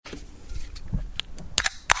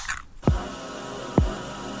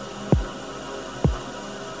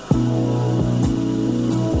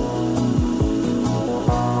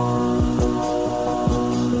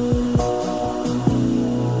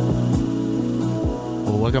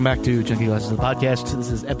Welcome back to Chunky Glasses, the podcast.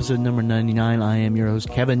 This is episode number 99. I am your host,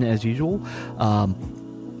 Kevin, as usual.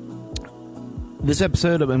 This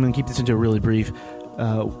episode, I'm going to keep this into a really brief.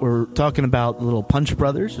 We're talking about the Little Punch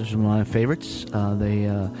Brothers, which is one of my favorites. They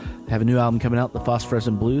have a new album coming out, The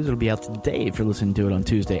Phosphorescent Blues. It'll be out today if you're listening to it on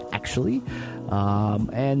Tuesday, actually.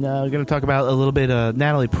 And we're going to talk about a little bit of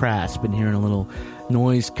Natalie Prass. Been hearing a little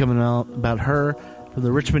noise coming out about her from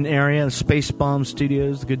the Richmond area, Space Bomb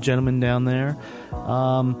Studios, the good gentleman down there.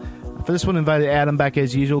 For this one, invited Adam back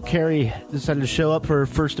as usual. Carrie decided to show up for her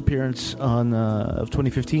first appearance of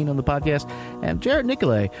 2015 on the podcast, and Jarrett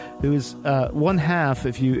Nicolay, who is one half.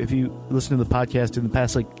 If you listen to the podcast in the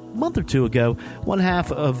past month or two ago, one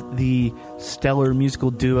half of the stellar musical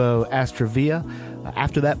duo Astravia.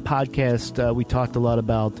 After that podcast, we talked a lot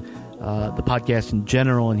about the podcast in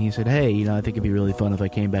general, and he said, "Hey, I think it'd be really fun if I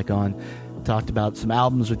came back on, talked about some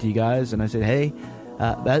albums with you guys." And I said, "Hey.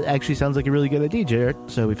 That actually sounds like a really good idea, Jarrett."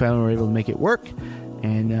 So we finally were able to make it work.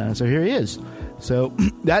 And so here he is. So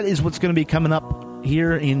that is what's going to be coming up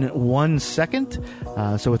here in 1 second.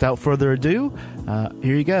 So without further ado,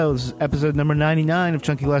 here you go. This is episode number 99 of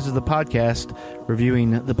Chunky Glasses, the podcast,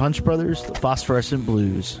 reviewing the Punch Brothers, The Phosphorescent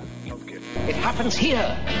Blues. It happens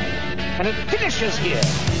here, and it finishes here.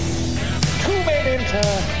 Two men enter,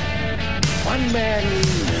 one man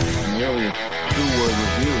leaves. Nearly a two-word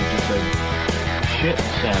review, just a shit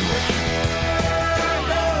sandwich.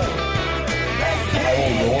 I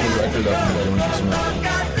will roll the record up and let him smell it.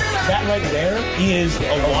 That right there is a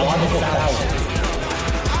logical fallacy.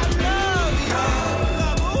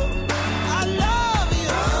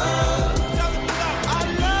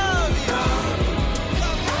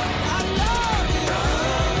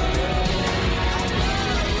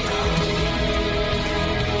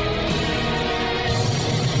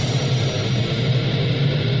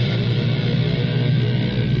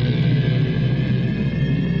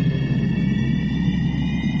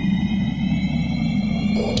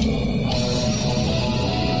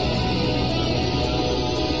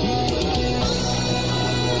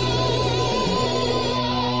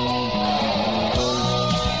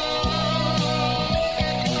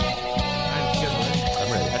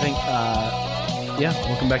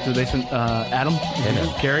 Welcome back to the basement. Adam,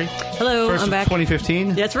 Carrie. Hello, First I'm of back.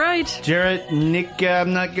 2015. That's right. Jarrett, Nick,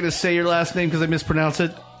 I'm not going to say your last name because I mispronounce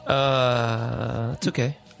it. It's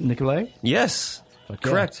okay. Nicolay? Yes,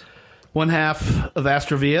 correct. One half of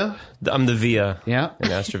Astravia. I'm the Via. Yeah. In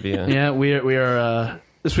Astravia. Yeah, we are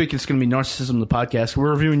this week it's going to be Narcissism, the podcast.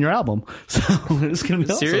 We're reviewing your album. So it's going to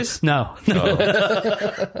be awesome. Serious? No.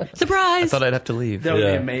 Surprise. I thought I'd have to leave. That would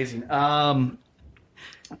be amazing.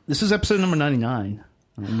 This is episode number 99.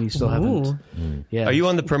 And we still haven't. Yeah. Are you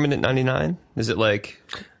on the permanent 99? Is it like...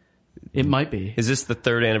 It might be. Is this the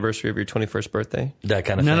third anniversary of your 21st birthday? That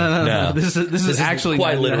kind of thing. No. This is actually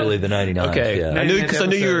quite 99. literally the 99. Okay. Yeah. I knew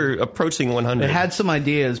you were approaching 100. I had some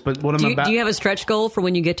ideas, but what I'm about... Do you have a stretch goal for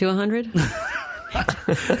when you get to 100?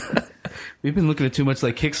 We've been looking at too much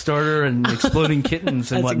Kickstarter and Exploding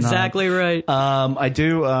Kittens and That's whatnot. exactly right. I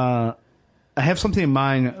do... I have something in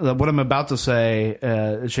mind. What I'm about to say,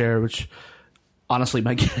 share, which honestly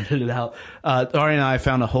might get edited out. Ari and I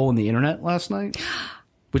found a hole in the internet last night,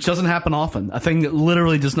 which doesn't happen often. A thing that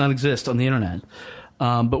literally does not exist on the internet.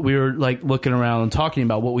 But we were looking around and talking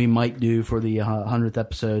about what we might do for the 100th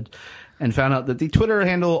episode, and found out that the Twitter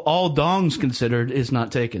handle "All Dongs Considered" is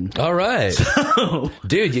not taken. All right,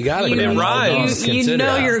 dude, you got to be right. You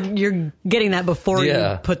know you're getting that before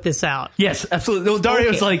you put this out. Yes, absolutely. Well, Dario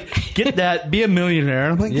was like, "Get that, be a millionaire."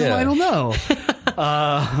 And I'm like, "No, I don't know."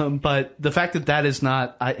 But the fact that is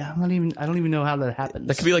not, I don't even know how that happens.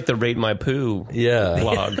 That could be like the Rate My Poo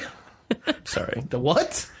blog. Sorry. The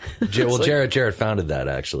what? Jarrett founded that,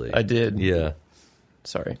 actually. I did. Yeah.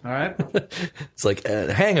 Sorry. All right. It's like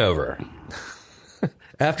a hangover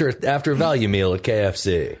after a value meal at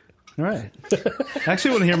KFC. All right. I actually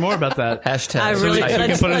want to hear more about that. Hashtag. I really we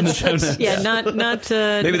can put it in the show notes. Yeah, not.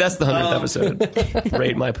 Maybe that's the 100th episode.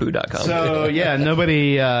 RateMyPoo.com. So yeah,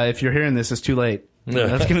 nobody. If you're hearing this, it's too late. Yeah.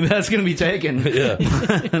 That's gonna be taken. Yeah.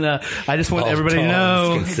 And, I just want everybody to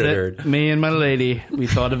know that me and my lady, we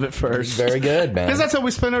thought of it first. Very good, man. Because that's how we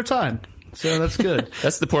spend our time. So that's good.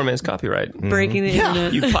 That's the poor man's copyright. Breaking the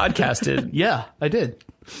internet. You podcasted. Yeah, I did.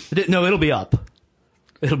 No, it'll be up.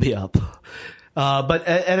 It'll be up. But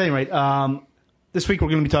at any rate, this week we're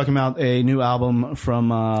going to be talking about a new album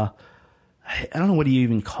from, I don't know what do you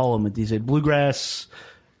even call them these days, bluegrass,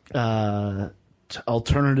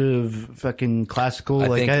 alternative, fucking classical. I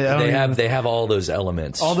like think I don't even- they have all those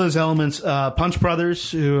elements. all those elements. Punch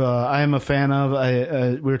Brothers, who I am a fan of.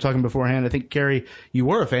 We were talking beforehand. I think Carrie, you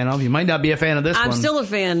were a fan of. You might not be a fan of this one. I'm still a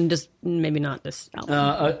fan, just maybe not this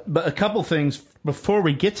album. But a couple things before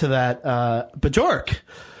we get to that.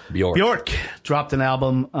 Bjork dropped an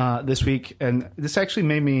album this week, and this actually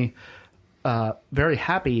made me very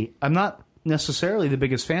happy. I'm not necessarily the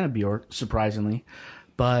biggest fan of Bjork, surprisingly,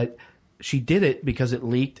 but she did it because it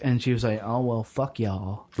leaked, and she was like, "Oh well, fuck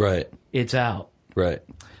y'all, Right. it's out." Right.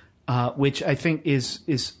 Which I think is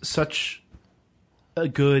such a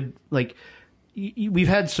good, like, we've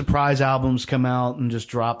had surprise albums come out and just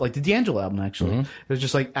drop, like the D'Angelo album, actually. It was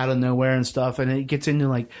just like out of nowhere and stuff, and it gets into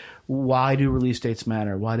like, why do release dates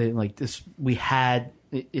matter? Why did, like, this,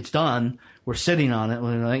 it's done, we're sitting on it.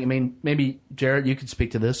 I mean, maybe Jared, you could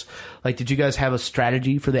speak to this. Like, did you guys have a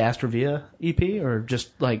strategy for the Astravia EP, or just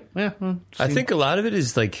like, I think a lot of it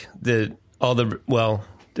is like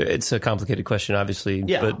it's a complicated question, obviously.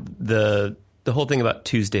 Yeah. But the whole thing about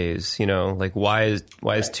Tuesdays, like why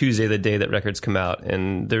is Tuesday the day that records come out?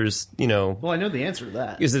 And there's, well, I know the answer to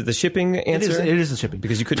that. is it the shipping answer? It is the shipping,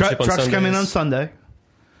 because you couldn't ship on trucks Sundays. come in on Sunday.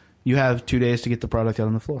 You have 2 days to get the product out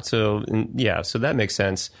on the floor. So so that makes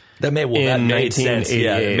sense. That made sense.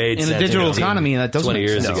 Yeah, it made In sense. a digital economy, that doesn't 20 make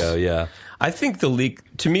years sense. ago, yeah. I think the leak,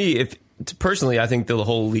 to me, personally, I think the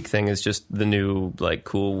whole leak thing is just the new, like,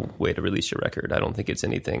 cool way to release your record. I don't think it's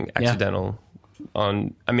anything accidental.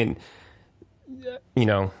 I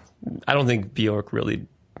don't think Bjork really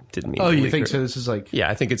didn't mean. Oh, to you leak think her. so? This is like, Yeah,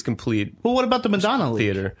 I think it's complete well, what about the Madonna leak?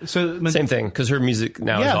 theater. So Same thing, because her music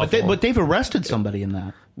now is yeah, awful. but they've arrested somebody in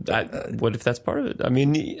that. What if that's part of it? I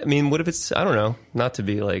mean, what if it's, I don't know, not to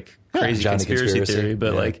be like crazy Johnny conspiracy conspiracy, theory,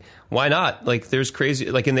 but yeah. like, why not? Like, there's crazy,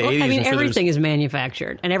 like in the 80s. I mean, I'm sure everything is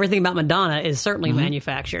manufactured, and everything about Madonna is certainly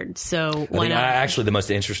manufactured. So why not? Actually, the most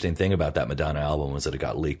interesting thing about that Madonna album was that it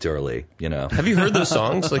got leaked early. Have you heard those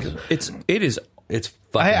songs? Like, it is. It's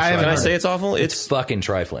fucking I trifling. Can I say it's awful? It's fucking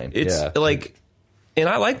trifling. It's yeah. like, and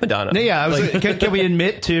I like Madonna. Yeah, I was. Can we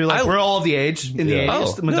admit to, like, we're all of the age in the Yeah.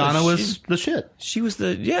 80s? Oh, Madonna no, was the shit. She was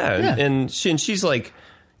the Yeah. and she's like,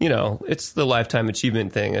 it's the lifetime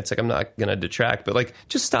achievement thing. It's like, I'm not gonna detract, but like,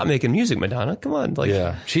 just stop making music, Madonna. Come on, like,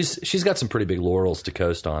 Yeah, she's got some pretty big laurels to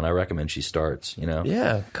coast on. I recommend she starts.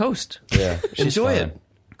 yeah, coast, Yeah, she's enjoy fine. it.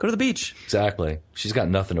 Go to the beach. Exactly. She's got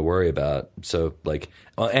nothing to worry about. So, like,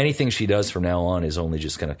 anything she does from now on is only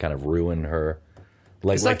just going to kind of ruin her.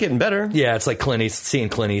 Like, It's not getting better. Yeah, it's like seeing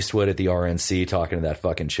Clint Eastwood at the RNC talking to that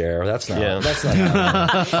fucking chair. That's not. Yeah. That's not.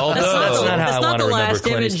 How, Although, that's not how That's I not want the to remember last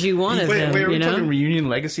Clint image Eastwood. you want of Wait, him. are we you talking know? reunion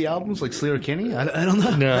legacy albums like Sleater Kinney? I don't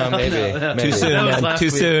know. No, maybe. too soon, That was man. last Too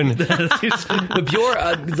week. soon. But Bjork,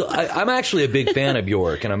 I'm actually a big fan of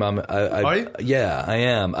Bjork, and Are you? Yeah, I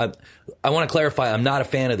am. I want to clarify. I'm not a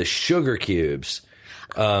fan of the Sugar Cubes.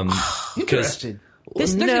 Interesting.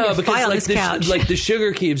 There's gonna be a fight on this couch. like the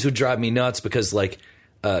Sugar Cubes would drive me nuts because like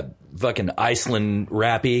fucking Iceland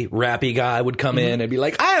rappy guy would come in and be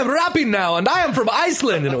like, I am rapping now and I am from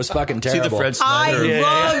Iceland, and it was fucking See terrible. the Fred I Snyder.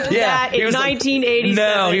 loved that He in was like- 1987.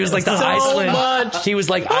 No, he was like the so Iceland. much. He was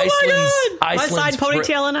like Oh Iceland's. my God. My side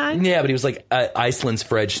ponytail and I? Yeah, but he was like Iceland's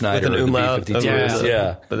Fred Schneider With an of the umlaut. B-52s.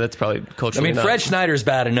 Yeah. But that's probably I culturally mean, not. Fred Schneider's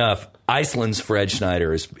bad enough. Iceland's Fred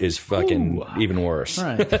Schneider is fucking even worse.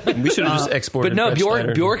 Right. We should have just exported. But no, Fred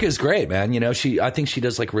Schneider. Bjork is great, man. I think she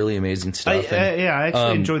does like really amazing stuff. I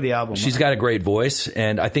actually enjoyed the album. She's got a great voice,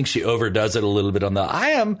 and I think she overdoes it a little bit on the I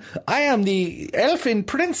am the elfin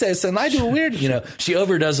princess, and I do weird. She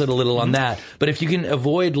overdoes it a little on that. But if you can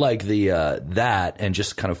avoid like the that and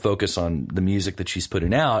just kind of focus on the music that she's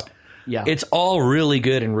putting out, Yeah. it's all really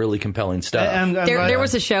good and really compelling stuff. There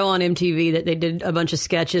was a show on MTV that they did a bunch of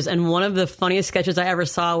sketches, and one of the funniest sketches I ever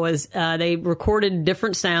saw was they recorded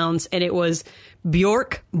different sounds, and it was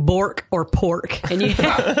Bjork, Bork, or Pork, and you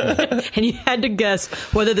had to guess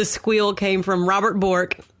whether the squeal came from Robert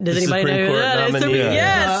Bork. Does The anybody know Supreme who Court that is? nominee.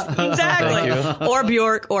 Yes, Thank exactly. you. Or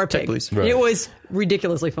Bjork or Pig. please. Right. It was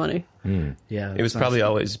ridiculously funny. yeah, It was probably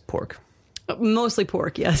always pork. Mostly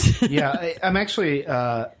pork, yes. Yeah, I'm actually,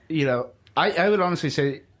 I would honestly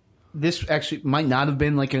say this actually might not have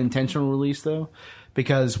been like an intentional release though,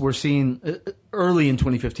 because we're seeing early in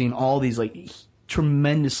 2015 all these like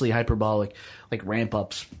tremendously hyperbolic like ramp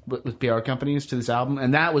ups with PR companies to this album,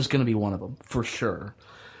 and that was going to be one of them for sure.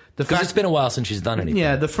 Because it's been a while since she's done anything.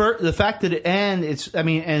 Yeah, the fact that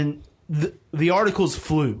the articles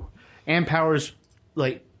flew. Ann Powers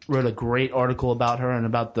wrote a great article about her and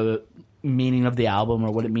about the meaning of the album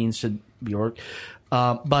or what it means to Bjork.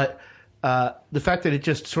 But the fact that it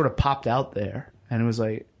just sort of popped out there and it was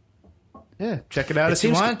like, yeah, check it out if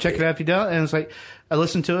you want, check it out if you don't. And it's like, I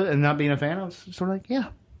listened to it and not being a fan, I was sort of like, yeah.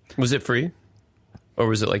 Was it free? Or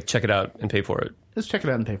was it like, check it out and pay for it? Let's check it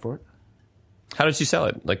out and pay for it. How did she sell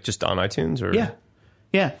it? Like, just on iTunes? Or Yeah.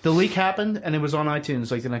 Yeah, the leak happened, and it was on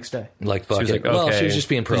iTunes like the next day. Like, fuck She was it. like, Well, okay. she was just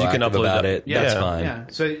being 'Cause you can proactive upload about that. it. Yeah. That's fine. Yeah,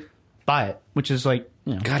 so buy it, which is like,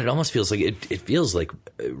 you know. God, it almost feels like it feels like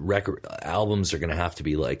record albums are going to have to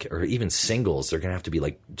be like, or even singles, they're going to have to be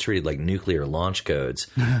like treated like nuclear launch codes,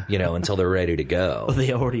 until they're ready to go.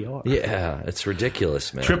 They already are. Yeah, it's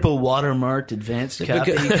ridiculous, man. Triple watermarked advanced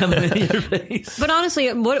copy coming in your face. But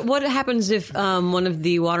honestly, what happens if one of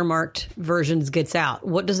the watermarked versions gets out?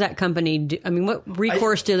 What does that company do? I mean, what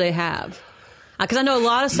recourse do they have? Because I know a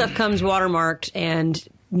lot of stuff comes watermarked, and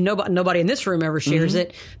nobody in this room ever shares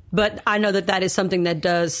it. But I know that is something that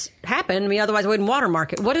does happen. I mean, otherwise I wouldn't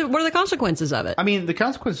watermark it. What are the consequences of it? I mean, the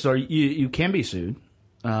consequences are you can be sued,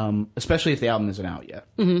 especially if the album isn't out yet.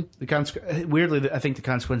 Mm-hmm. Weirdly, I think the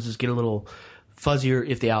consequences get a little fuzzier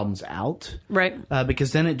if the album's out, Right.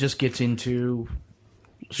 Because then it just gets into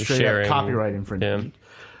straight sharing, up copyright infringement.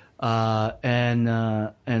 And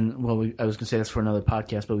well, I was going to say that's for another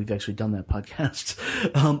podcast, but we've actually done that podcast.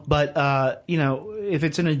 But if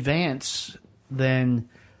it's in advance, then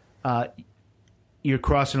you're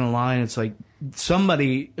crossing a line. It's like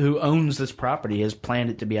somebody who owns this property has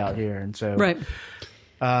planned it to be out here, and so Right.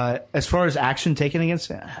 As far as action taken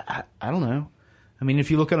against it, I don't know. I mean,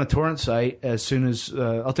 if you look on a torrent site, as soon as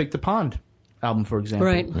I'll take the Pond album for example,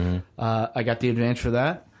 Right. I got the advance for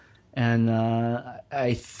that. And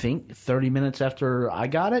I think 30 minutes after I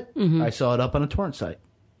got it, I saw it up on a torrent site.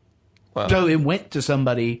 Wow. So it went to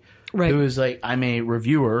somebody Right. who was like, I'm a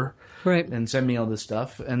reviewer, Right. and send me all this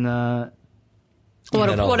stuff. And What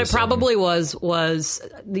then all it of a sudden- probably was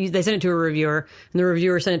they sent it to a reviewer, and the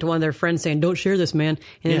reviewer sent it to one of their friends saying, "Don't share this, man."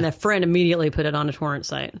 And then Yeah. that friend immediately put it on a torrent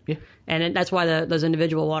site. Yeah. And that's why those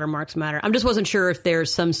individual watermarks matter. I just wasn't sure if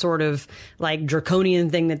there's some sort of like draconian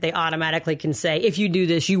thing that they automatically can say, if you do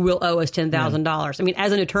this, you will owe us $10,000. I mean,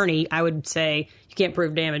 as an attorney, I would say you can't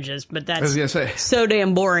prove damages, but I was that's gonna say. so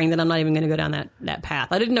damn boring that I'm not even going to go down that path.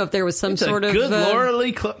 I didn't know if there was some it's sort a of good Laura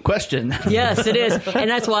Lee question. Yes, it is, and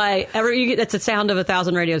that's why that's the sound of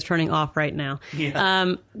 1,000 radios turning off right now.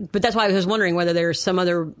 Yeah. But that's why I was wondering whether there's some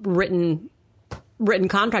other written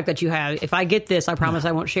contract that you have. If I get this, I promise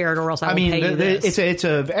I won't share it, or else I will pay you this. It's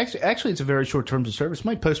a very short terms of service.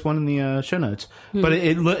 Might post one in the show notes, but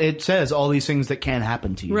it says all these things that can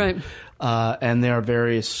happen to you. Right. And there are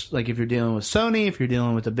various, like if you're dealing with Sony, if you're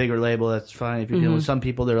dealing with a bigger label, that's fine. If you're dealing with some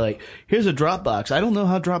people, they're like, here's a Dropbox. I don't know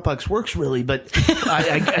how Dropbox works really, but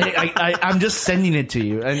I'm just sending it to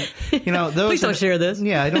you. And those Please don't share this.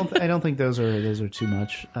 Yeah, I don't think those are too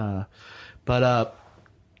much.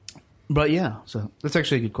 But yeah, so that's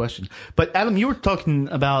actually a good question. But Adam, you were talking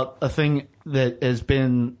about a thing that has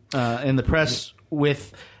been in the press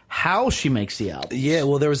with how she makes the album. Yeah,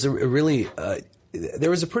 well, there was a really there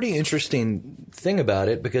was a pretty interesting thing about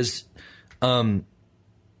it because, I'm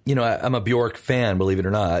a Bjork fan, believe it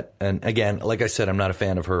or not. And again, like I said, I'm not a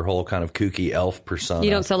fan of her whole kind of kooky elf persona.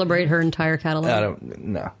 You don't celebrate her entire catalog? I don't,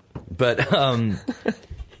 no. But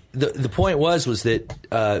the point was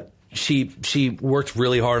that she worked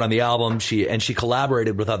really hard on the album. She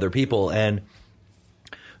collaborated with other people, and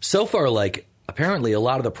so far, like, apparently a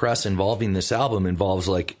lot of the press involving this album involves,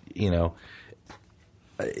 like,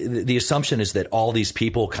 the assumption is that all these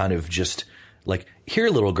people kind of just like, here,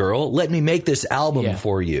 little girl, let me make this album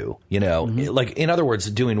for you. Like, in other words,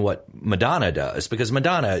 doing what Madonna does, because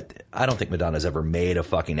Madonna, I don't think Madonna's ever made a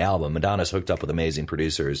fucking album. Madonna's hooked up with amazing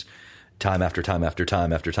producers time after time after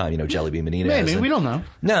time after time. Jelly Bean Menendez. Maybe we don't know.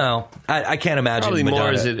 No, I can't imagine. Probably Madonna,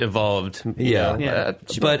 more as it evolved. Yeah.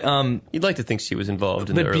 But you'd like to think she was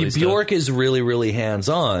involved in the but early Bjork stuff. is really, really hands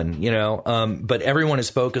on. But everyone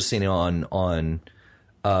is focusing on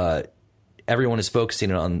the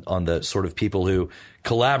sort of people who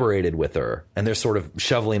collaborated with her, and they're sort of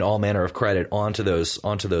shoveling all manner of credit onto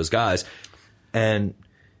those guys. And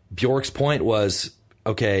Bjork's point was,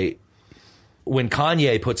 okay, when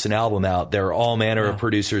Kanye puts an album out, there are all manner of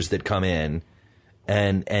producers that come in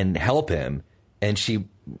and help him. And she,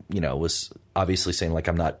 was obviously saying, like,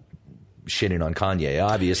 I'm not shitting on Kanye,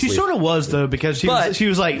 obviously. She sort of was, though, because she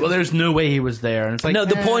was like, well, there's no way he was there. And it's like, no,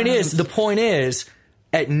 the point is,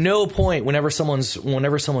 at no point, whenever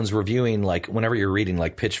someone's reviewing, like, whenever you're reading,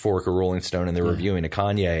 like, Pitchfork or Rolling Stone, and they're reviewing a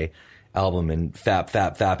Kanye album and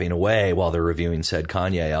fapping away while they're reviewing said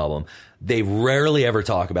Kanye album, they rarely ever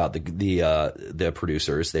talk about the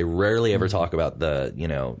producers. They rarely ever talk about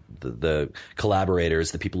the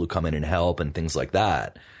collaborators, the people who come in and help and things like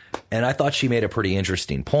that. And I thought she made a pretty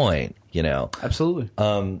interesting point, you know. Absolutely.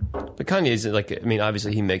 But Kanye's like, I mean,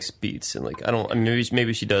 obviously he makes beats, and like, I don't. I mean,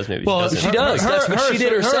 maybe she does, maybe she doesn't. She does. That's what she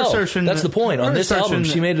did herself. That's the point. On this album,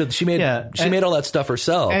 she made all that stuff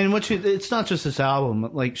herself. And it's not just this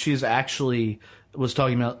album. Like, she's actually was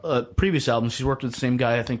talking about previous albums. She's worked with the same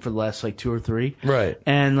guy, I think, for the last like 2 or 3. Right.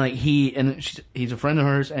 And like he's a friend of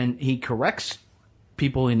hers, and he corrects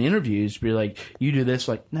people in interviews. Be like, you do this,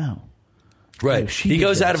 like, no. Right. No, he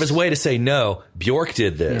goes out of his way to say, no, Bjork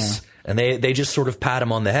did this. Yeah. And they just sort of pat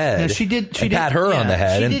him on the head. Yeah, she did pat her on the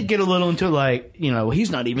head. She did get a little into, like, you know, he's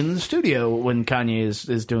not even in the studio when Kanye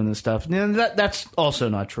is doing this stuff. And that's also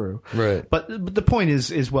not true. Right. But the point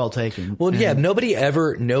is well taken. Well, yeah, nobody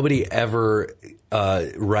ever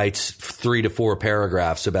writes 3 to 4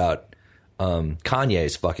 paragraphs about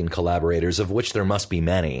Kanye's fucking collaborators, of which there must be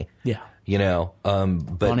many. Yeah. You know,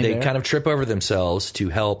 but Bonnie they Bear. kind of trip over themselves to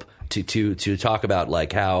help to talk about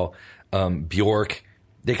like how Bjork.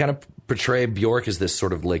 They kind of portray Bjork as this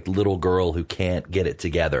sort of like little girl who can't get it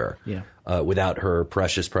together, without her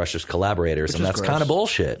precious collaborators, and that's kind of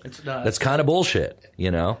bullshit. It's not. That's kind of bullshit,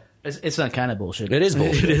 you know. It's not kind of bullshit. It is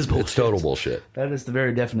bullshit. It is bullshit. It's total bullshit. That is the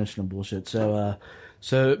very definition of bullshit. So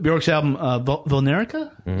Bjork's album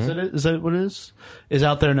Vulnerica, is that what it is? Is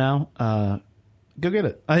out there now. Go get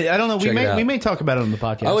it. I don't know. Check it out. We may talk about it on the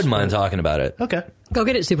podcast. I wouldn't mind talking about it. Okay. Go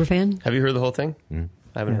get it, superfan. Have you heard the whole thing?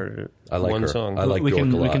 I haven't heard it. I like one her. song. I like we Bjork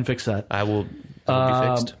a lot. we can fix that. I will be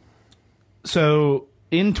fixed. So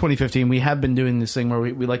in 2015, we have been doing this thing where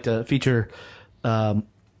we like to feature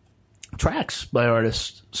tracks by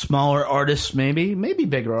artists, smaller artists, maybe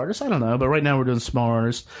bigger artists. I don't know, but right now we're doing smaller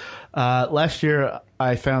artists. Last year,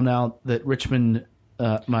 I found out that Richmond,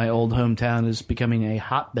 my old hometown, is becoming a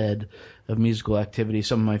hotbed of musical activity.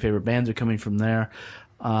 Some of my favorite bands are coming from there.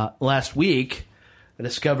 Last week, I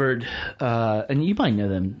discovered, and you might know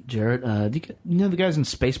them, Jarrett. Do you know the guys in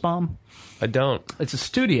Space Bomb? I don't. It's a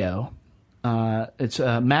studio. It's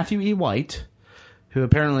Matthew E. White, who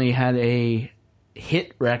apparently had a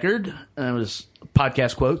hit record. It was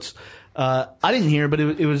podcast quotes. I didn't hear, but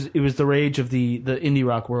it was the rage of the indie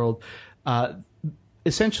rock world.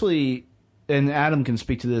 Essentially, and Adam can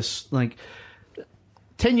speak to this. Like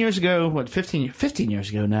 10 years ago, 15 years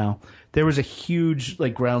ago now, there was a huge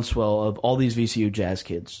like groundswell of all these VCU jazz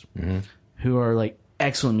kids who are like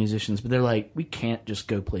excellent musicians, but they're like, we can't just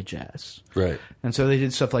go play jazz. Right. And so they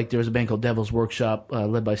did stuff like there was a band called Devil's Workshop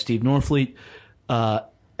led by Steve Norfleet,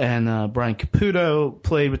 and Brian Caputo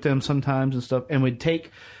played with them sometimes and stuff, and would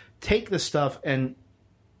take the stuff and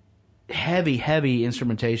heavy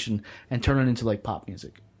instrumentation and turn it into like pop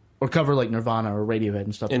music. Or cover like Nirvana or Radiohead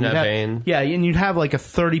and stuff. In that vein. Yeah, and you'd have like a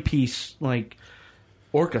 30-piece like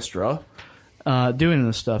orchestra doing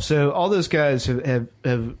this stuff. So all those guys have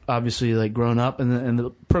obviously like grown up, and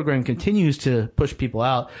the program continues to push people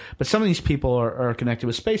out. But some of these people are connected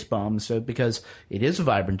with Space Bomb, so because it is a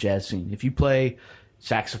vibrant jazz scene. If you play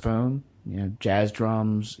saxophone, you know, jazz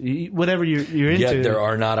drums, whatever you're into. Yet there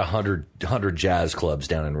are not 100 jazz clubs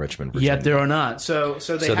down in Richmond, Virginia. Yet there are not. So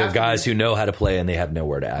they're guys who know how to play, and they have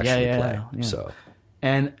nowhere to actually play. Yeah. So.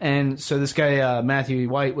 And so this guy Matthew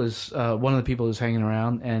White was one of the people who was hanging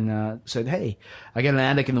around and said, "Hey, I got an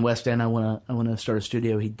attic in the West End. I want to start a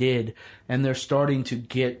studio." He did, and they're starting to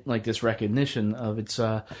get like this recognition of its.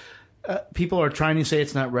 People are trying to say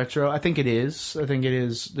it's not retro. I think it is.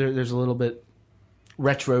 There's a little bit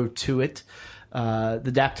retro to it. The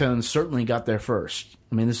Daptones certainly got there first.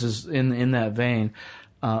 I mean, this is in that vein.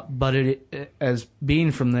 But it as being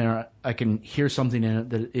from there, I can hear something in it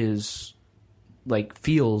that is like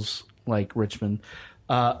feels like Richmond.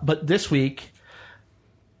 But this week,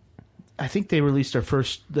 I think they released their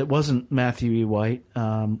first. That wasn't Matthew E. White.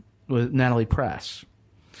 With Natalie Press.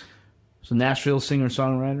 So Nashville singer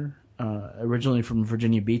songwriter, originally from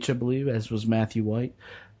Virginia Beach, I believe, as was Matthew White.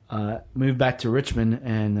 Moved back to Richmond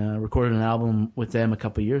and recorded an album with them a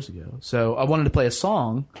couple years ago. So I wanted to play a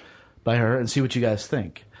song by her and see what you guys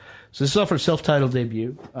think. So this is off her self-titled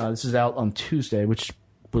debut. This is out on Tuesday, which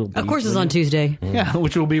will be... Of course it's on Tuesday. Yeah,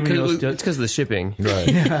 which will be... It's because of the shipping.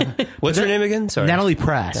 Right. What's her name again? Sorry. Natalie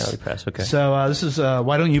Press. Natalie Press, okay. So this is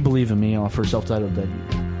Why Don't You Believe in Me off her self-titled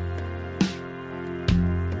debut.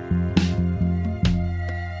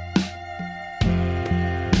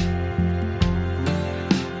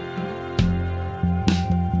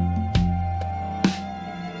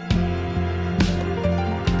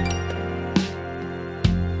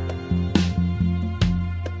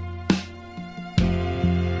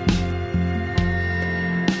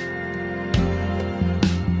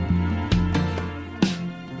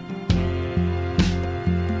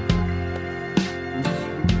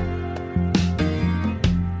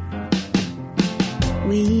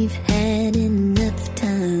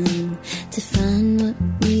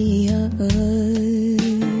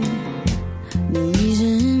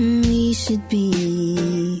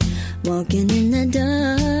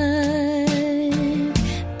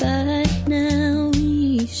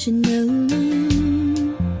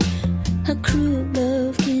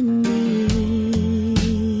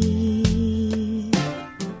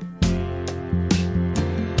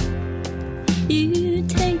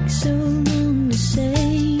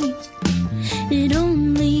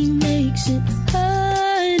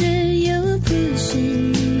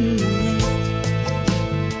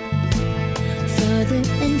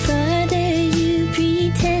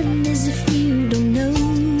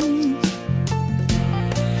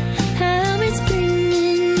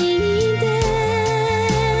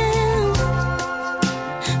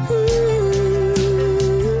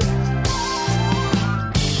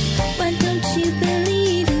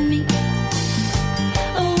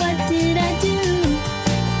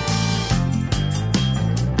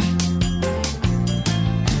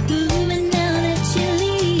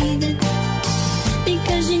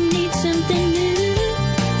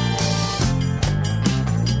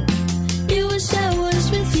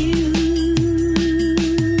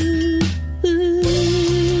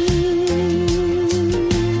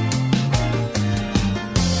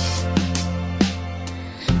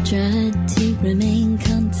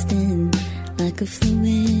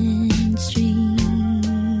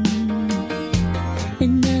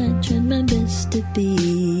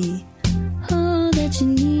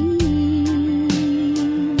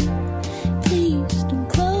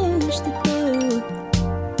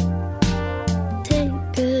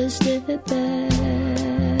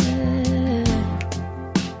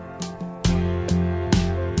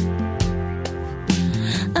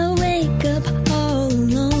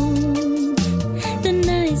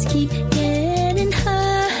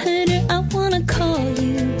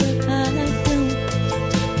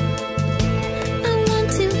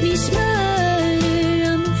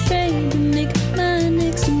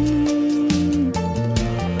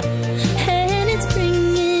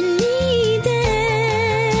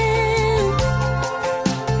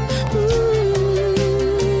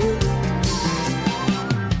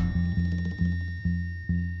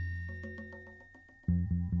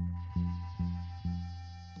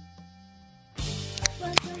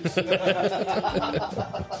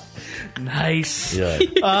 Nice.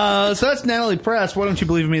 Yeah. So that's Natalie Press. Why Don't You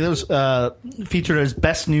Believe Me? That was featured as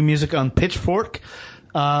Best New Music on Pitchfork.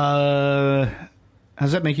 How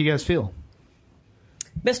does that make you guys feel?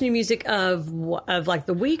 Best new music of like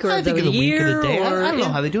the week or I think the of the week year? or the day. Or, I don't know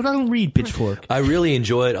how they do it. I don't read Pitchfork. I really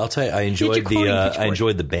enjoyed. I'll tell you, I enjoyed quoting I Pitchfork.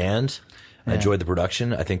 enjoyed the band. I enjoyed the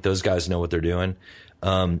production. I think those guys know what they're doing.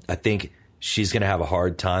 I think she's going to have a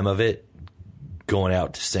hard time of it going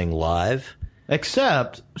out to sing live.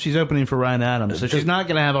 Except she's opening for Ryan Adams, so she's not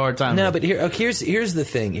going to have a hard time. No, with but here's the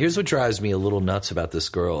thing. Here's what drives me a little nuts about this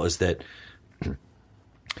girl is that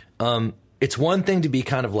it's one thing to be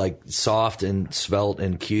kind of like soft and svelte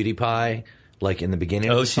and cutie pie, like in the beginning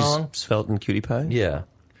of the song. She's svelte and cutie pie? Yeah,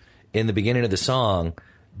 in the beginning of the song,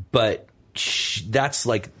 but that's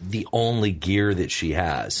like the only gear that she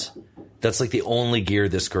has. That's like the only gear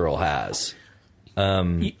this girl has.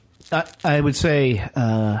 I would say,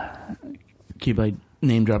 keep like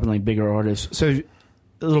name dropping like bigger artists. So,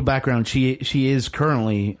 a little background: she is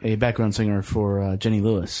currently a background singer for Jenny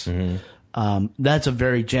Lewis. Mm-hmm. That's a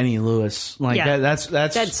very Jenny Lewis like Yeah. that's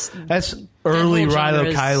whole early genre Rilo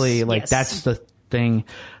is- Kiley. Like yes. that's the thing.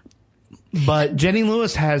 But Jenny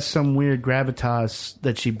Lewis has some weird gravitas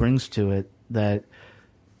that she brings to it that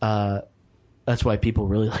that's why people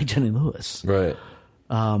really like Jenny Lewis. Right.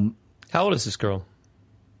 How old is this girl?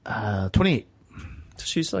 28. So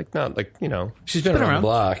she's like not like, you know. She's been around the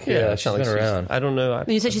block. Yeah, it's she's not like been around. I don't know.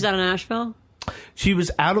 You said she's out of Nashville? She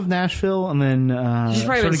was out of Nashville and then She's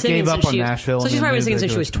probably sort been of singing gave up since on she Nashville. So and she's then probably been moved singing to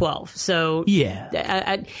since she was Georgia. 12. So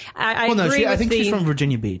Yeah. I Well, no, agree I with think the, she's from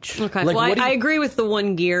Virginia Beach. Okay. Like, well, what do you- I agree with the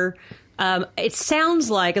one gear. It sounds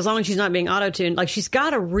like, as long as she's not being auto-tuned, like she's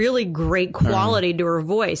got a really great quality to her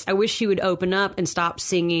voice. I wish she would open up and stop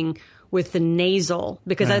singing with the nasal,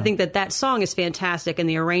 because I think that song is fantastic and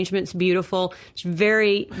the arrangement's beautiful. It's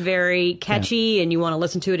very, very catchy, and you want to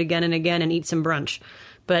listen to it again and again and eat some brunch.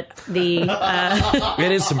 But the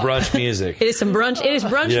It is some brunch music. it is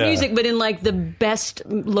brunch Yeah. music, but in like the best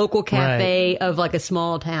local cafe of like a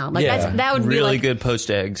small town. Like Yeah. that would be Really like good poached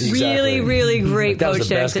eggs. really, really great That was poached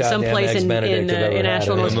the eggs best at some goddamn place Eggs in Benedict I've ever had.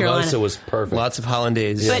 Asheville, And North the Carolina. mimosa was perfect. Lots of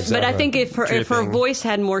hollandaise. But I think if her Dripping. voice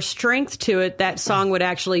had more strength to it, that song would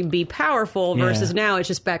actually be powerful. Versus now, it's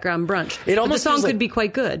just background brunch. It But almost the song feels could like- be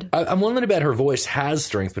quite good. I'm willing to bet her voice has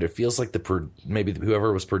strength, but it feels like maybe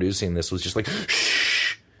whoever was producing this was just like,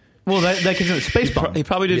 Well, that gives it a space bomb. he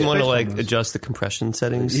probably didn't Yeah. want to Space like Bombers. adjust the compression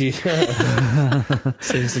settings.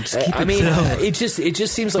 So he's like, just keep I it mean, low. it just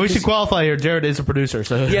seems like We should this- qualify here. Jared is a producer,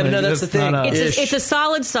 so Yeah, but no, that's the thing. not a- It's a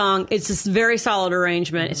solid song. It's a very solid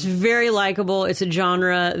arrangement. It's very likable. It's a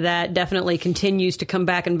genre that definitely continues to come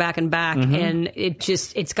back and back and back, and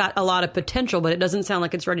it's got a lot of potential, but it doesn't sound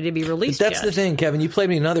like it's ready to be released That's yet. the thing, Kevin. You played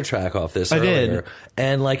me another track off this I earlier, did.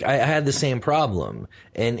 and like I had the same problem,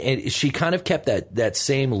 and she kind of kept that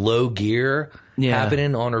same low gear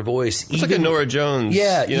happening on her voice. It's like a Nora Jones.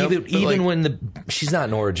 Yeah, you know? even But, even like, when she's not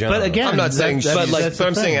Nora Jones. But again, I'm not saying, that's but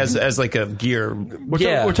I'm the saying thing. as like a gear.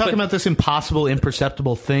 We're talking about this impossible,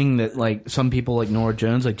 imperceptible thing that like some people like Nora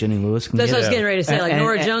Jones, like Jenny Lewis, can That's get. what I was getting ready to say. Like And-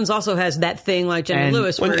 Nora and- Jones also has that thing like Jenny and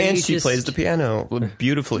Lewis, When where and you she just, plays the piano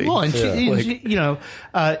beautifully. Well, and she, you know,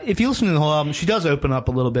 if you listen to the whole album, she does open up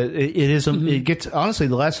a little bit. It is, it gets honestly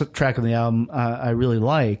the last track of the album I really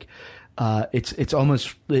like. It's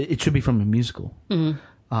almost it should be from a musical,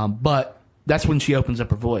 but that's when she opens up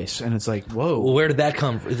her voice, and it's like, whoa. Well, where did that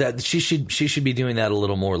come from? That she should be doing that a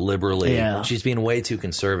little more liberally. Yeah. She's being way too I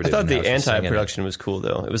conservative. thought in the how she's singing it. anti-production was cool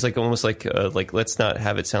though. It was like almost like let's not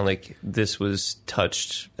have it sound like this was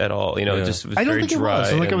touched at all. You know, Yeah. it just was I don't very think dry. it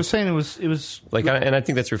was. Like I and- was saying, it was Like, and I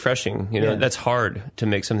think that's refreshing. You know, Yeah. that's hard to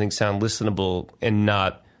make something sound listenable and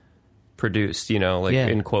not produced. You know, like Yeah.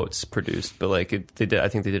 in quotes, produced. But like, they did. I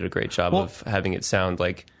think they did a great job Well- of having it sound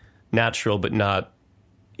like natural, but not,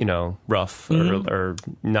 you know, rough Mm-hmm. or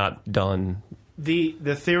not done. the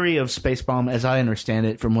theory of Space Bomb, as I understand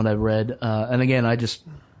it from what I've read, and again, I just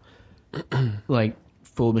like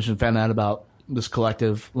full admission found out about this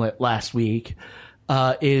collective last week,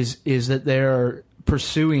 is that they're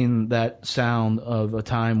pursuing that sound of a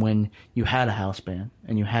time when you had a house band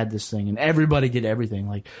and you had this thing and everybody did everything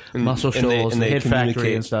like Muscle and they- Shoals, and the they Hit Factory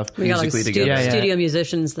communicate. and stuff. we got like musically together. studio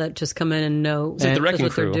musicians that just come in and know like the that's Wrecking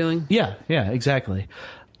what they're Crew. doing. Yeah, exactly.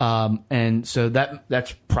 And so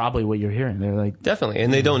that's probably what you're hearing. They're like, Definitely,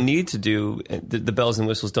 and they don't need to do the bells and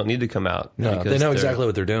whistles. Don't need to come out. No, because they know they're- exactly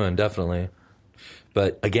what they're doing, definitely.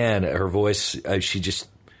 But again, her voice, it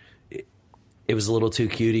was a little too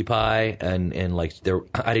cutie pie, and like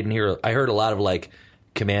I heard a lot of like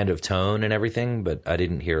command of tone and everything, but I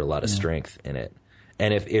didn't hear a lot of strength in it.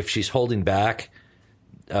 And if she's holding back,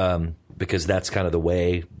 because that's kind of the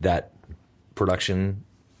way that production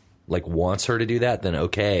like wants her to do that, then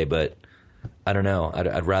okay. But I don't know.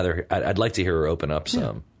 I'd like to hear her open up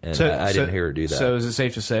some, and I didn't hear her do that. So is it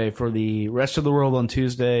safe to say for the rest of the world on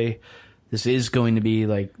Tuesday, this is going to be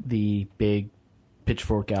like the big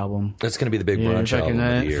Pitchfork album? That's going to be the big brunch album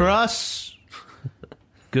of the year. For us,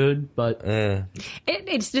 good, but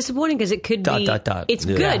it's disappointing because it could be. It's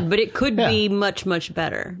good, but it could be much, much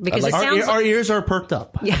better because it sounds. Our ears are perked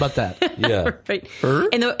up. How about that? Yeah, right.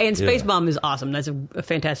 And Space Bomb is awesome. That's a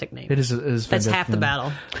fantastic name. It is That's half the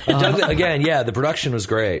battle. The production was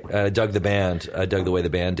great. I dug the band. I dug the way the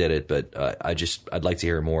band did it. But I'd like to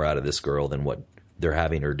hear more out of this girl than what they're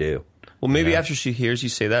having her do. Well, maybe after she hears you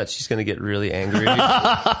say that, she's going to get really angry.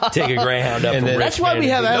 Take a Greyhound up. And then, that's why we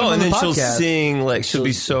have Adam on and the then podcast. she'll sing like she'll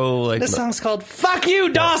be so like. This song's called "Fuck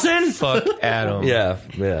You, Dawson." Fuck Adam. Yeah.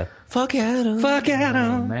 Fuck Adam. Fuck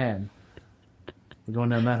Adam. Man, we're going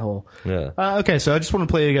down that hole. Yeah. Okay, so I just want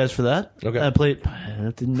to play you guys for that. Okay.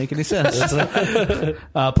 That didn't make any sense. Play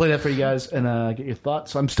that for you guys and get your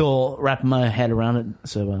thoughts. I'm still wrapping my head around it,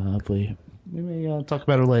 so hopefully we may talk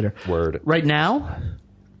about it later. Word. Right now,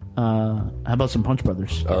 how about some Punch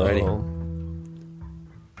Brothers? Alrighty.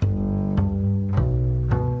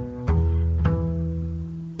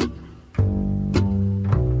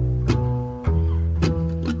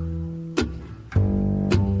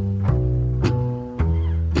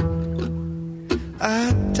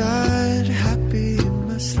 I died happy in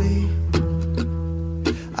my sleep.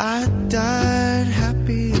 I died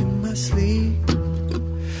happy in my sleep.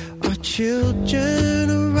 Our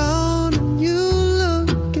children around and you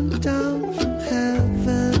looking down from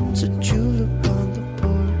heaven's a julep on the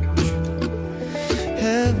porch.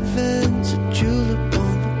 Heaven's a julep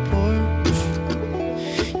on the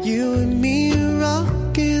porch. You and me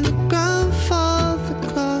rocking the grandfather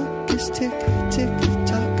clock is tick, tick,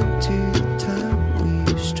 talking to the time we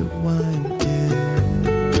used to wind in.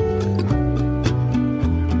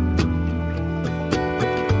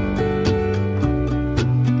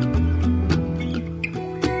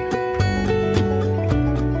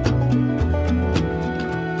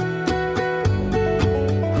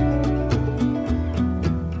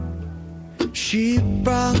 She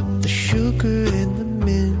brought the sugar in the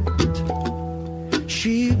mint.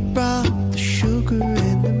 She brought the sugar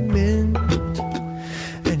in the mint.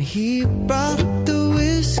 And he brought the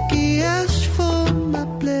whiskey, asked for my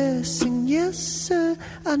blessing. Yes, sir,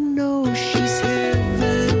 I know she's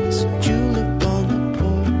heaven's julep on the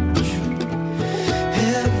porch.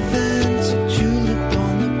 Heaven's julep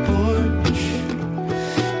on the porch.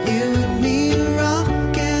 You and me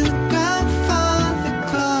rocking the grandfather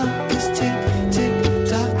clock is tick, tick,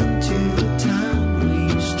 talking to the time we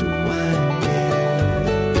used to wind in.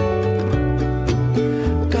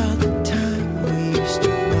 God, the time we used to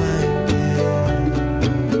wind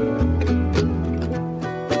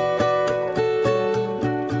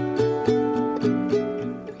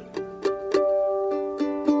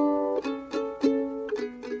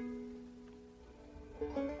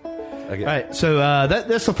All right, so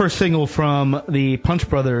that's the first single from the Punch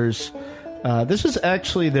Brothers. This is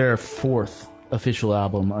actually their fourth official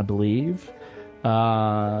album, I believe.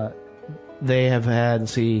 They have had,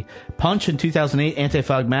 let's see, Punch in 2008,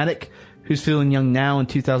 Anti-Phlegmatic, Who's Feeling Young Now in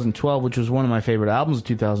 2012, which was one of my favorite albums of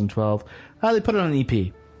 2012. They put it on an EP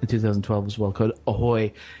in 2012 as well, called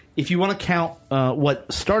Ahoy. If you want to count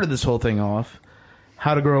what started this whole thing off,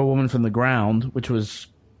 How to Grow a Woman from the Ground, which was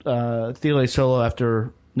Thiele solo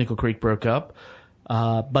after Nickel Creek broke up.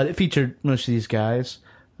 But it featured most of these guys.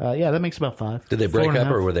 That makes about 5. Did they break up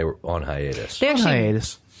or were they on hiatus? They actually,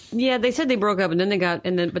 hiatus. Yeah, they said they broke up, and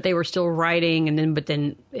then but they were still writing, but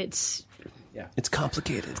then it's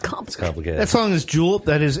complicated. It's complicated. Complicated. That song is Julep.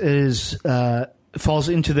 That is falls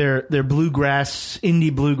into their bluegrass,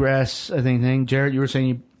 indie bluegrass, I think, thing. Jared, you were saying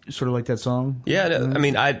you sort of like that song? Yeah, no, I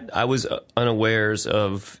mean, I was unawares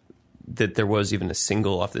of that there was even a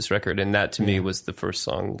single off this record, and that to me was the first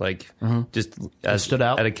song, like just as stood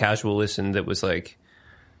out at a casual listen that was like,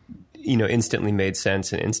 instantly made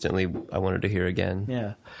sense, and instantly I wanted to hear again.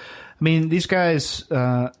 Yeah. I mean, these guys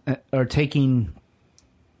are taking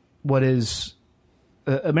what is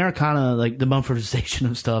Americana, like the Mumfordization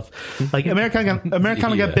of stuff. Like Americana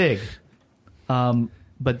got big,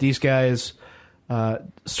 but these guys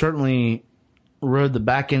certainly rode the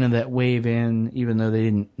back end of that wave in, even though they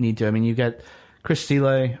didn't need to. I mean, you got Chris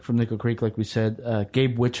Thiele from Nickel Creek, like we said,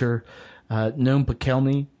 Gabe Witcher, Noam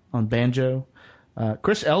Pikelny on banjo,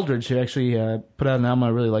 Chris Eldridge, who actually put out an album I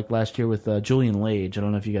really liked last year with Julian Lage. I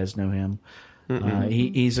don't know if you guys know him.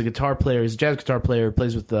 He's a guitar player. He's a jazz guitar player.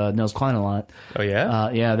 Plays with Nels Klein a lot. Oh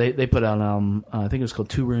yeah. Yeah. They put out I think it was called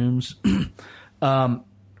 2 Rooms, and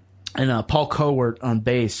Paul Cowart on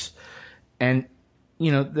bass, and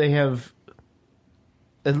they have,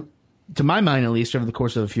 to my mind at least, over the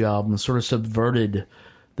course of a few albums, sort of subverted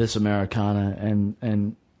this Americana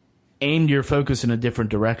and aimed your focus in a different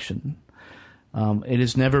direction. It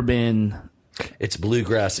has never been. It's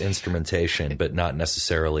bluegrass instrumentation, but not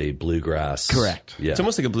necessarily bluegrass. Correct. Yeah. It's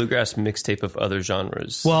almost like a bluegrass mixtape of other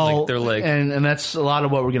genres. Well, they're like, and that's a lot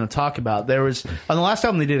of what we're going to talk about. There was on the last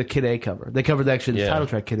album they did a Kid A cover. They covered actually the title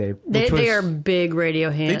track Kid A. They are big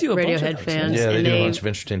Radiohead fans. Yeah, they and do a bunch of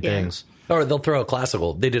interesting things. Or they'll throw a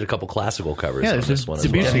classical. They did a couple classical covers on this one as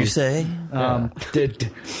well. you say?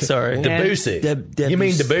 Sorry. Debussy. You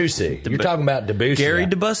mean Debussy. You're talking about Debussy. Gary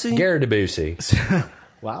Debussy? Gary Debussy.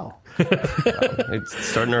 Wow. It's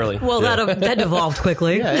starting early. Well, that devolved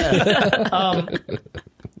quickly.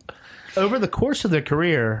 Over the course of their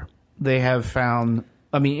career, they have found.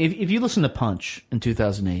 I mean, if you listen to Punch in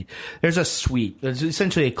 2008, there's a suite. There's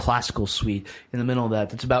essentially a classical suite in the middle of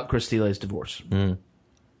that that's about Chris Thiele's divorce.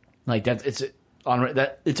 Like that, it's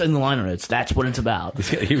in the liner notes. That's what it's about.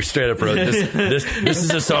 He straight up wrote this. This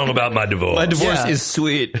is a song about my divorce. My divorce is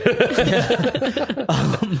sweet.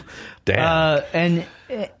 Damn.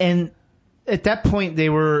 And at that point they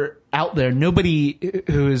were out there. Nobody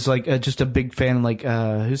who is like just a big fan. Like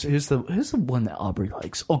who's the one that Aubrey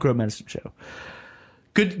likes? Old Grove Medicine Show.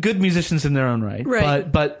 Good musicians in their own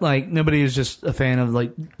right. But like nobody is just a fan of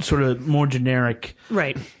like sort of more generic.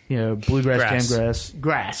 Right. Bluegrass, jamgrass,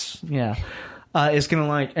 grass. Yeah. It's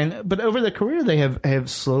gonna but over their career they have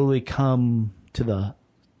slowly come to the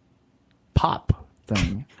pop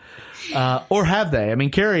thing. Or have they? I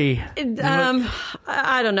mean, Carrie.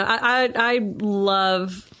 I don't know. I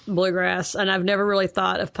love bluegrass, and I've never really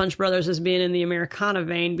thought of Punch Brothers as being in the Americana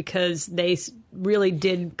vein because they really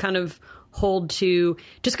did kind of hold to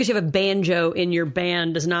just because you have a banjo in your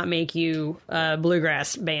band does not make you a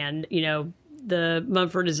bluegrass band. The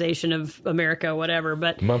Mumfordization of America, whatever.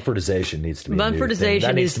 But Mumfordization needs to be Mumfordization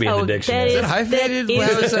that needs to be in the dictionary. Is it hyphenated?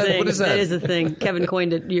 What is that? That is a thing. Kevin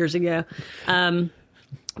coined it years ago.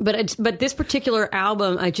 But this particular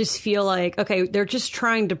album, I just feel like, okay, they're just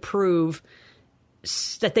trying to prove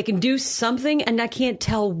that they can do something, and I can't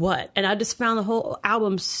tell what. And I just found the whole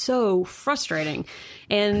album so frustrating.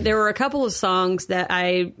 And there were a couple of songs that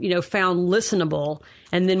I, found listenable.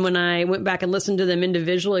 And then when I went back and listened to them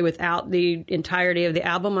individually without the entirety of the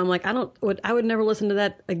album, I'm like, I would never listen to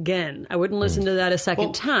that again. I wouldn't listen to that a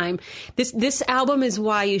second time. This album is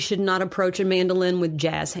why you should not approach a mandolin with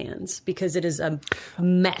jazz hands, because it is a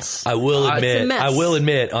mess. I will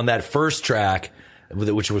admit on that first track,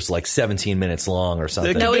 which was like 17 minutes long or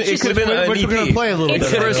something. It could have been an EP. We're going to play a little bit.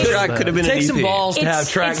 The first track could have been an EP. Take some balls to have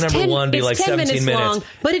track number 1 be like 17 minutes. Long,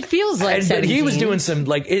 but it feels like 17. He was doing some,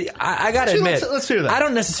 I got to admit, let's hear that. I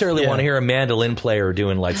don't necessarily want to hear a mandolin player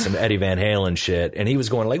doing like some Eddie Van Halen shit. And he was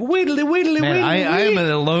going like, widdly, widdly, man, widdly. I am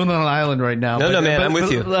alone on an island right now. No, man, I'm with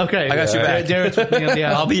you. Okay. I got you back. Darren's with me on the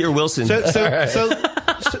island. I'll be your Wilson. So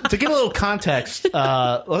to give a little context,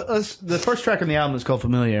 the first track on the album is called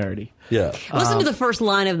Familiarity. Yeah. Listen to the first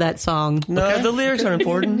line of that song. No, the lyrics are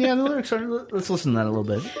important. Yeah, the lyrics are. Let's listen to that a little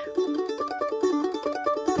bit.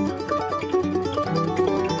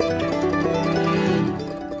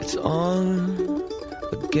 It's on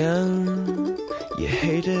again. You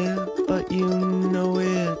hate it, but you know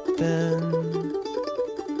it then.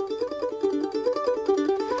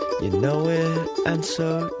 You know it, and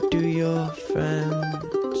so do your friends.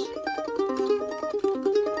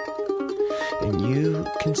 And you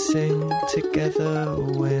can sing together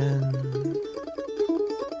when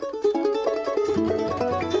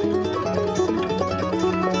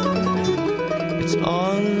it's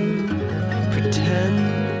on.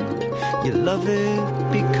 Pretend you love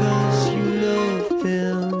it because you love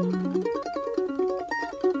them.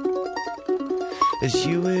 As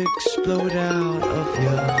you explode out of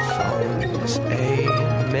your phones,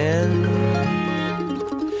 amen.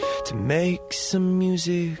 To make some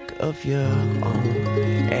music of your own,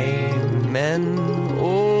 amen.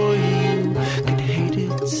 Or you could hate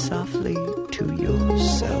it softly to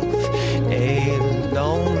yourself,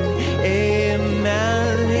 alone,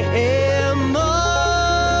 amen,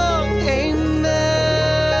 among amens.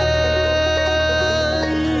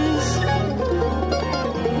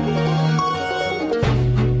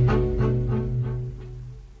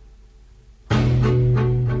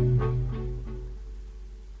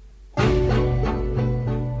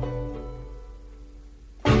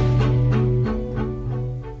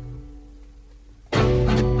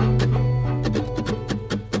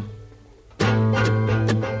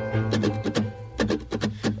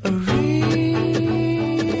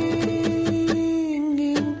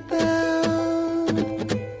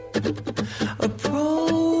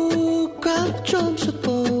 Jones or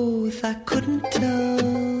both, I couldn't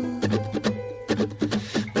tell.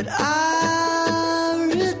 But I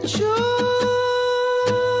rejoice.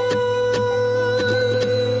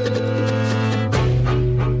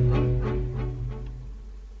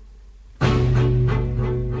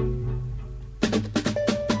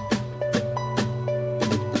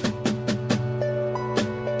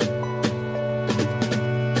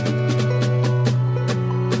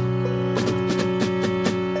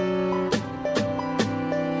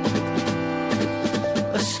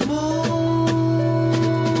 A smoke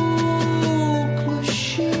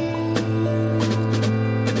machine,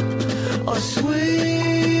 a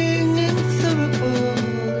swinging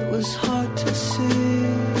thurible. It was hard to see,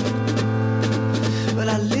 but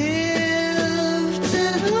I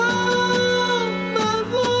lifted up my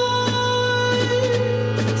voice.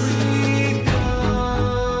 We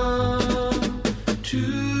come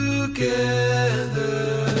together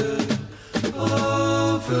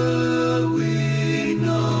over we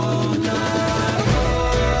know not.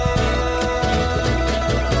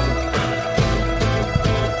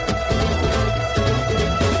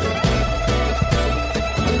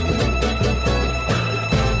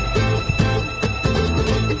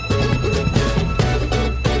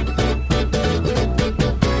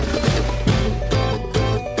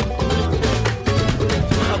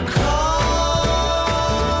 A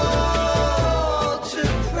call to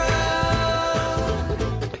proud.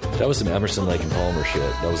 That was some Emerson, Lake and Palmer shit.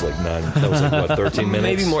 That was like what, 13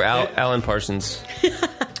 minutes? Maybe more Alan Parsons.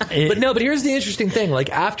 But no, but here's the interesting thing. Like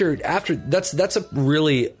after that's a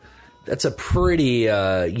pretty that's a pretty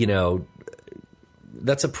Ballsy.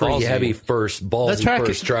 heavy first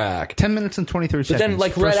track. 10 minutes and 23 But seconds. then,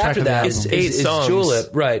 like First right track after of the that album. Eight is songs. Julep,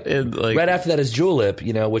 right? Right after that is Julep,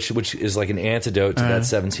 which is like an antidote to that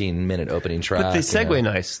 17-minute opening track. But they segue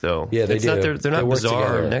nice, though. Yeah, they It's do. Not, they're They not work bizarre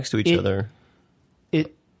together. next to each other.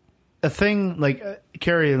 A thing like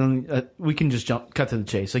Carrie, we can just cut to the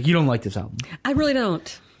chase. Like, you don't like this album, I really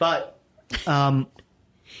don't. but If I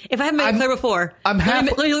haven't made it clear before, I'm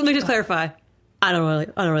half- let me just clarify. I don't really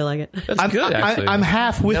like it. That's I'm, good, actually. I'm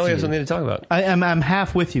half with now you. we have something to talk about. I'm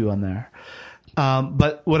half with you on there.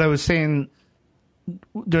 But what I was saying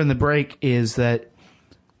during the break is that,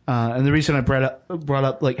 and the reason I brought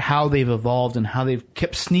up like how they've evolved and how they've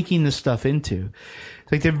kept sneaking this stuff into,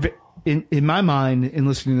 like they're in my mind in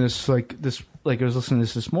listening to this, like I was listening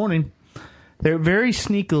to this morning, they're very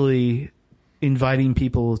sneakily inviting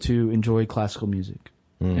people to enjoy classical music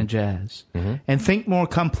and jazz and think more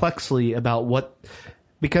complexly about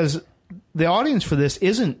because the audience for this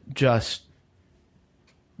isn't just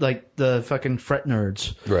like the fucking fret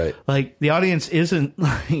nerds. Right. Like the audience isn't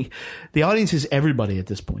like the audience is everybody at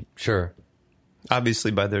this point. Sure. Obviously,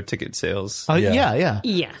 by their ticket sales. Yeah.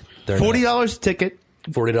 Yeah. They're $40 a ticket.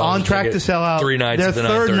 $40 on a track ticket, to sell out 3 nights their at the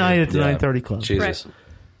third 9:30. night at the Yeah. 9:30 Club. Jesus.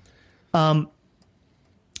 Right.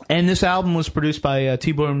 And this album was produced by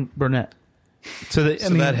T-Bone Burnett. So that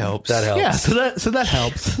that helps. That helps. Yeah, so that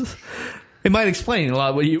helps. It might explain a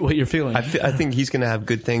lot what you're feeling. I think he's going to have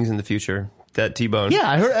good things in the future. That T-Bone.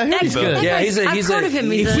 Yeah, I heard he's good. That's Yeah, nice. I've heard of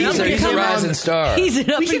him. He's a rising star. He's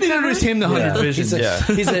an up We should and comer. introduce him to 100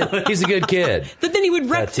 Vision. He's a good kid. But then he would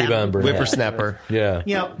wreck That T-Bone them. Burnett. Whippersnapper. Yeah.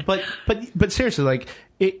 Yeah, but seriously, like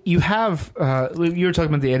you have you were talking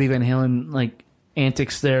about the Eddie Van Halen like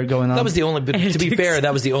antics there going on. That was the only. But to be fair,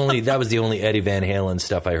 that was the only Eddie Van Halen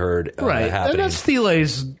stuff I heard. right. Happening. And that's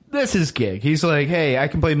Thiele's. That's his gig. He's like, hey, I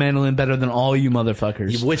can play mandolin better than all you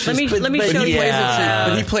motherfuckers. Which Let me show you.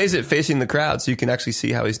 But he plays it facing the crowd, so you can actually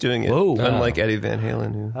see how he's doing it. Whoa. Unlike Eddie Van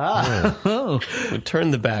Halen, who would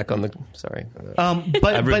turn the back on the. Sorry. But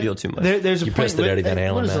I've revealed too much. There's a You point. pissed at Eddie Van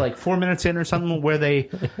Halen, What is it, man. like 4 minutes in or something, where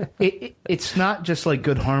it's not just like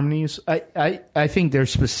good harmonies. I think they're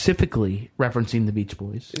specifically referencing the Beach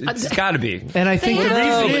Boys, It's got to be. and I think the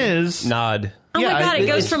Yeah. reason is Nod. Oh Yeah, my god! It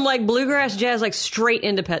goes it's- from like bluegrass jazz like straight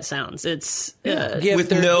into Pet Sounds. It's Yeah, With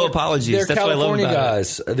but no apologies. They're That's what I love California about it.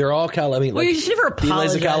 guys. They're all I mean, Well, like, you should never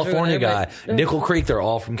Thiele's a apologize California for that, guy. Nickel Creek, they're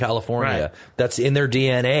all from California. Right. That's in their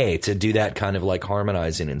DNA to do that kind of like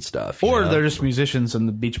harmonizing and stuff. you or know? they're just musicians, and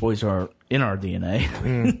the Beach Boys are in our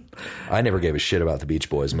DNA. I never gave a shit about the Beach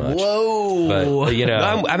Boys much. Whoa. But, you know,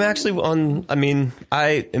 No, I'm actually on. I mean,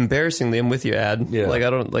 embarrassingly, I'm with you, Ad. Yeah. Like I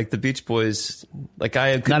don't like the Beach Boys. Like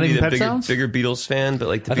I Not couldn't be even a Pet Sounds? bigger Beatles fan, but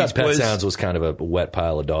like the I Beach thought Pet Boys. Sounds was kind of a wet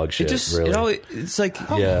pile of dog shit. It just really. it's like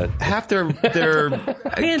Yeah. half their catalog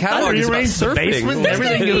is about Rearrange the basement, and surfing.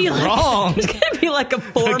 everything Be goes like- wrong. It's gonna be like a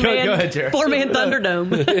Go ahead, Jared. 4-man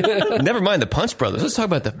Thunderdome. Never mind the Punch Brothers. Let's talk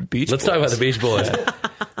about the Beach. Let's Boys. talk about the Beach Boys.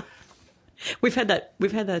 We've had that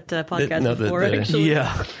podcast No, before. the- Actually,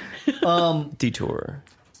 Yeah. Detour.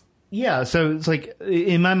 Yeah, so it's like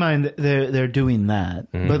in my mind they're doing that,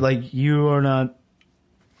 but like you are not.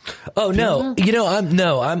 Oh no,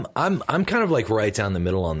 I'm kind of like right down the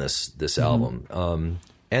middle on this album,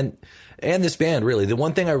 and this band really. The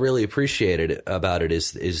one thing I really appreciated about it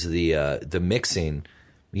is the mixing.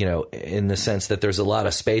 In the sense that there's a lot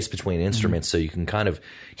of space between instruments, so you can kind of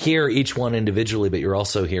hear each one individually, but you're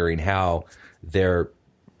also hearing how they're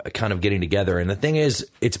kind of getting together. And the thing is,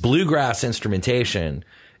 it's bluegrass instrumentation.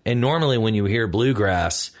 And normally when you hear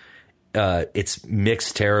bluegrass, it's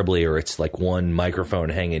mixed terribly, or it's like one microphone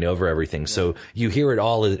hanging over everything. So you hear it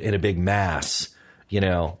all in a big mass,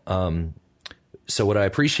 So what I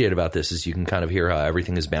appreciate about this is you can kind of hear how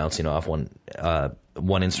everything is bouncing off one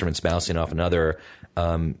instrument's bouncing off another,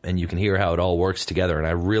 and you can hear how it all works together. And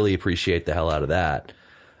I really appreciate the hell out of that.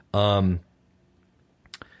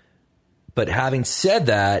 But having said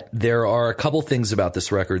that, there are a couple things about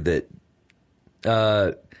this record that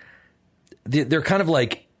they're kind of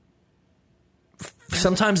like,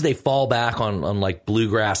 sometimes they fall back on like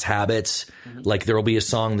bluegrass habits. Like there will be a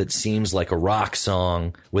song that seems like a rock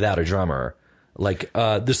song without a drummer. Like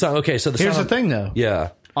the song. Okay, so Here's song, the thing, though.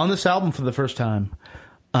 Yeah, on this album for the first time,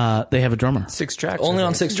 they have a drummer. 6 tracks. Only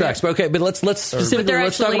on 6 tracks. But okay, but let's specifically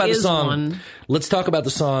let's talk about the song. One. Let's talk about the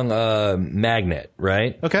song "Magnet."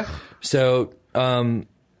 Right. Okay. So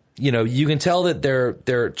you can tell that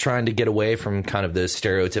they're trying to get away from kind of the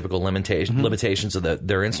stereotypical limitations of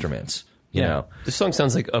their instruments. You know, this song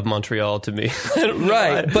sounds like Of Montreal to me.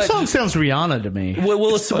 Right, This song sounds Rihanna to me.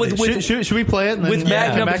 Well, should we play it? And then with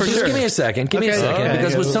Magnet, come back to just it? give me a second. Give me a second, okay,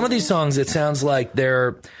 because okay. with some of these songs, it sounds like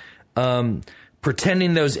they're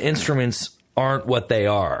pretending those instruments aren't what they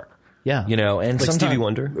are. Yeah, and like sometimes Stevie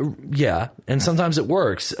Wonder. Yeah, and sometimes it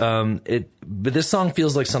works. But this song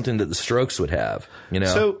feels like something that the Strokes would have.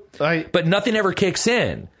 But nothing ever kicks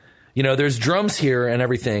in. There's drums here and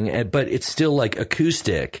everything, but it's still like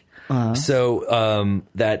acoustic. So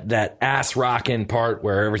that ass rocking part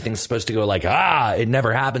where everything's supposed to go like it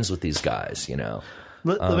never happens with these guys.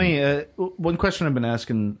 Let me. One question I've been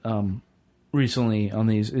asking recently on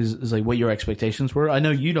these is like what your expectations were. I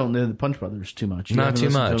know you don't know the Punch Brothers too much. Not too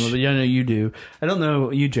much. But I know you do. I don't know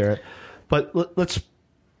you, Jarrett. But let's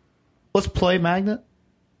play Magnet,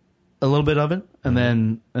 a little bit of it, and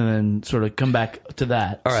then sort of come back to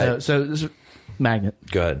that. All right. So this is Magnet.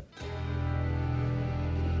 Go ahead.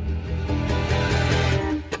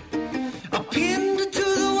 Pinned to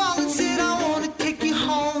the wall and said, I want to take you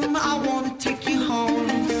home, I want to take you home.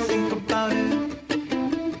 Think about it.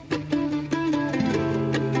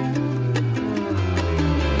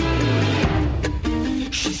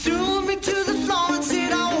 She threw me to the floor and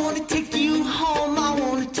said, I want to take you home, I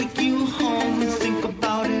want to take you home. Think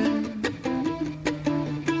about it.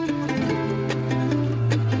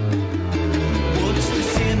 What's the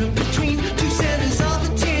center between two centers of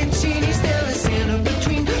attention? Is there a center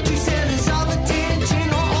between two centers of attention,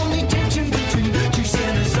 or only tension between two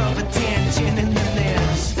centers of attention? And then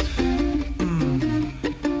there's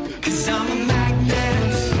 'cause I'm a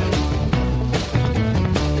magnet,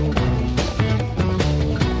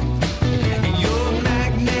 and you're a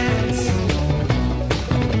magnet,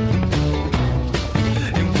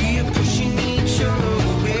 and we're pushing each other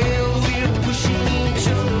away, we're pushing each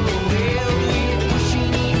other away, we're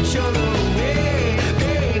pushing each other away.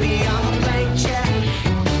 Baby, I'm a blank check.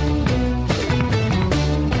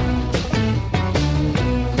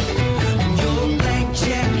 You're a blank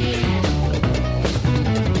check.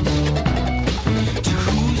 To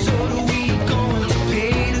whose order we going to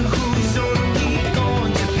pay? To whose order we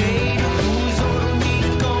going to pay? To whose order we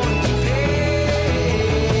going to pay?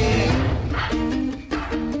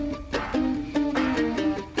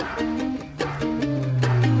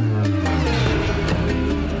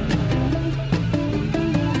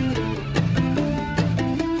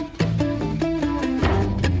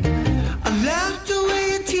 I laughed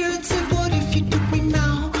away a tear and said, what if you took me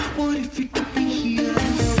now? What if you took me here?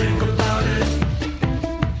 Think about it.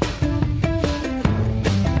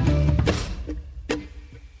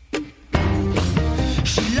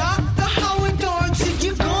 She locked the hallway door and said,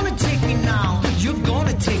 you're gonna take me now. You're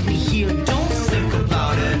gonna take me here. Don't think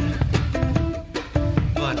about it.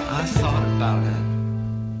 But I thought about it.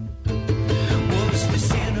 What's the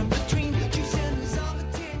center between two centers of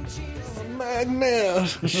attention?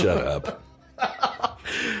 Magnet. Shut up.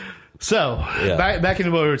 So Yeah. back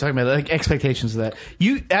into what we were talking about, like expectations of that.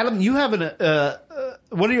 You, Adam, you have an.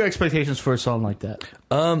 What are your expectations for a song like that?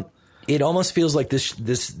 It almost feels like this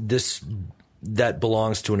that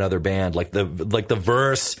belongs to another band. Like the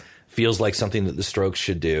verse feels like something that the Strokes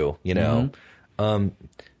should do,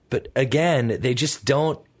 But again, they just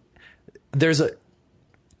don't.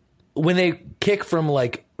 when they kick from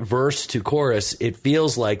like verse to chorus, it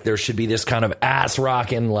feels like there should be this kind of ass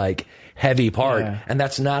rocking like heavy part, and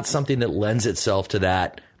that's not something that lends itself to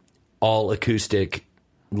that all acoustic,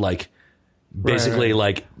 like basically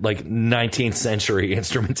like 19th century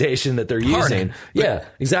instrumentation that they're using. Yeah,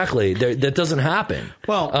 exactly. That doesn't happen.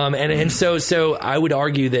 Well, and so I would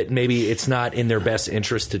argue that maybe it's not in their best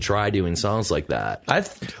interest to try doing songs like that.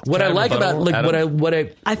 What I like about what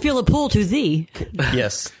I feel a pull to thee.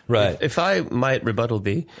 Yes, right. If I might rebuttal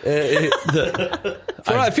thee, I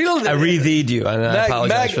re-theed you, and I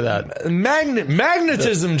apologize for that.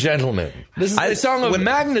 Magnetism, gentlemen. This is a song of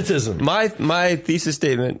magnetism. My thesis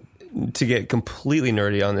statement, to get completely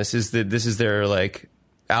nerdy on this, is that this is their like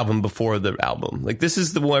album before the album. Like, this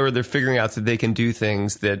is the one where they're figuring out that they can do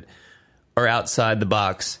things that are outside the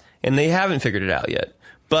box, and they haven't figured it out yet.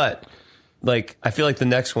 But like, I feel like the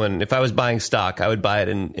next one, if I was buying stock, I would buy it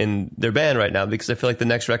in their band right now, because I feel like the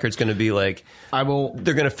next record's going to be like, they're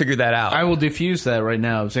going to figure that out. I will diffuse that right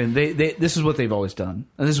now, saying this is what they've always done,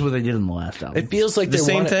 and this is what they did in the last album. It feels like the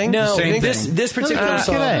same thing. No, same thing. This particular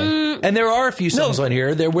song, and there are a few songs on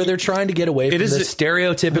here where they're trying to get away from the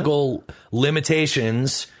stereotypical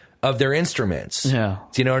limitations of their instruments. Yeah.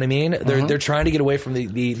 Do you know what I mean? They're trying to get away from the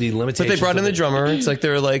limitations. But they brought in the drummer. It's like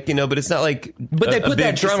they're like, but it's not like. But they put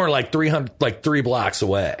that drummer like 3 blocks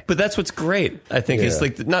away. But that's what's great. I think it's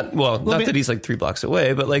like not that he's like 3 blocks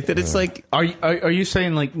away, but like that it's like. Are you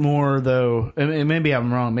saying like more though? And maybe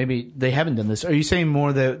I'm wrong. Maybe they haven't done this. Are you saying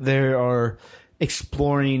more that they are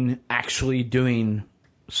exploring actually doing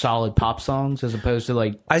solid pop songs as opposed to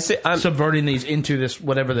like subverting these into this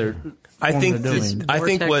whatever they're. I think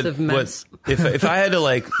what if I had to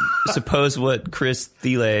like suppose what Chris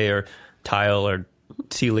Thiele or Tile or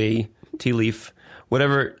Tea Leaf,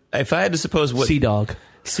 whatever, if I had to suppose what Sea Dog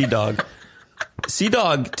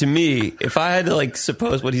to me, if I had to like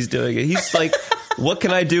suppose what he's doing, he's like, what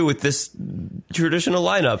can I do with this traditional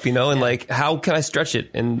lineup, and like how can I stretch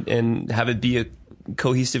it and have it be a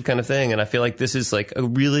cohesive kind of thing? And I feel like this is like a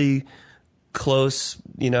really close,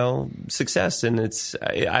 success, and it's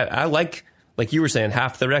I like you were saying,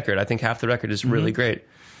 half the record. I think half the record is really great,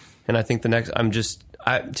 and I think the next,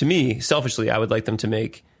 to me, selfishly, I would like them to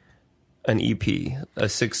make an EP, a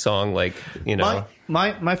 6-song, like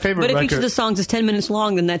my favorite. But if record, each of the songs is 10 minutes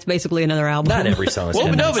long, then that's basically another album. Not every song is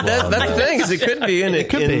 10 minutes long. That's the thing, is it could be, and it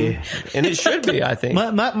could be, and it should be. I think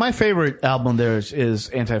my favorite album there is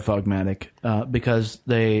Anti-Phogmatic, because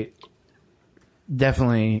they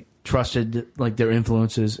definitely trusted like their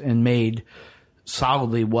influences and made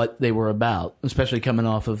solidly what they were about, especially coming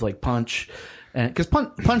off of like Punch, and because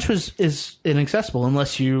Punch is inaccessible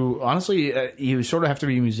unless you honestly you sort of have to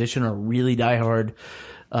be a musician or a really diehard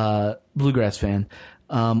bluegrass fan,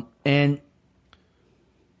 but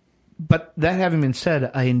that having been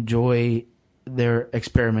said, I enjoy their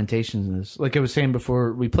experimentations in this. Like I was saying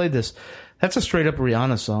before we played this, that's a straight up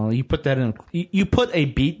Rihanna song. You put that in, you put a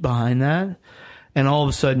beat behind that, and all of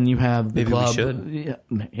a sudden you have the club. We should.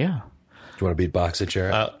 Yeah. Do you want to beat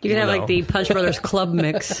Boxachair? You can have like the Punch Brothers Club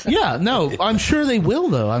mix. Yeah, no, I'm sure they will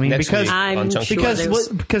though. I mean, Next because week I'm sure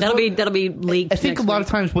because that'll be leaked. I think a next lot week.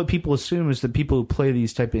 of times what people assume is that people who play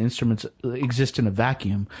these type of instruments exist in a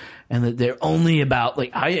vacuum, and that they're only about like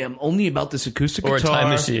I am only about this acoustic or guitar a time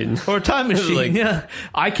machine or a time machine. Like, yeah,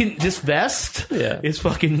 I can this vest. Yeah, it's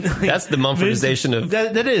fucking. Like, that's the Mumfordization of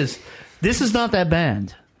that is. This is not that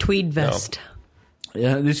band. Tweed vest. No.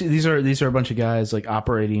 Yeah, these are a bunch of guys like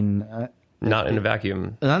operating. Not in a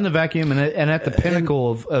vacuum. Not in a vacuum, and at the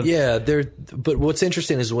pinnacle of yeah. But what's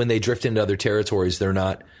interesting is when they drift into other territories, they're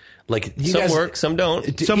not like some work, some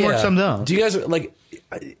don't. Some work, some don't. Do you guys like?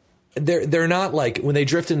 They're not like when they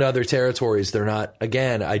drift into other territories. They're not.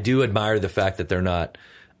 Again, I do admire the fact that they're not,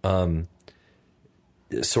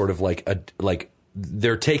 sort of like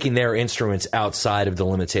they're taking their instruments outside of the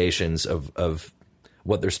limitations of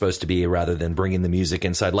what they're supposed to be, rather than bringing the music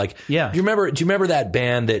inside. Like, yeah. Do you remember that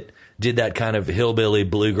band that did that kind of hillbilly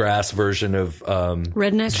bluegrass version of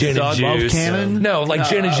Redneck Gin and Juice? Cannon? No, like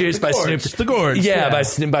Gin and Juice by Snoop. The Gorge. Yeah, by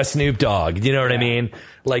Snoop Dogg. You know what I mean?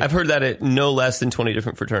 Like, I've heard that at no less than 20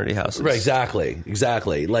 different fraternity houses. Right,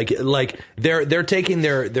 exactly. Like they're taking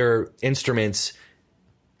their instruments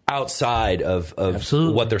outside of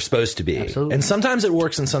what they're supposed to be. Absolutely. And sometimes it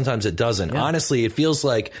works and sometimes it doesn't. Yeah. Honestly, it feels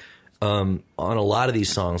like on a lot of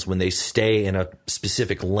these songs, when they stay in a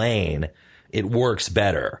specific lane, it works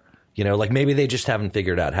better. Like maybe they just haven't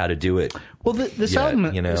figured out how to do it. Well, this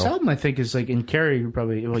album, I think, is like in Carrie.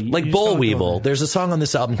 Probably like Boll Weevil. There's a song on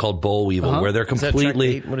this album called Boll Weevil where they're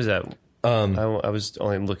completely. What is that? I was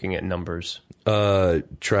only looking at numbers.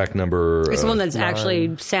 Track number. It's the one that's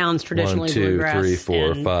actually sounds traditionally 1, 2, bluegrass. 3,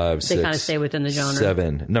 4, and 5, 6. They kind of stay within the genre.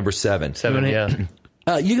 7. Number 7. 7, yeah.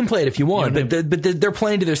 You can play it if you want, but they're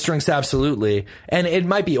playing to their strengths absolutely, and it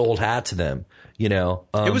might be old hat to them. You know,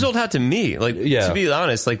 it was old hat to me. Like, to be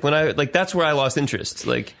honest, like when that's where I lost interest.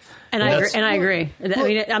 Like. And I agree. I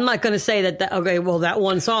mean, I'm not going to say that. Okay, well, that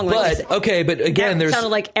one song. But again, there's sounded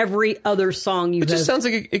like every other song you. It just sounds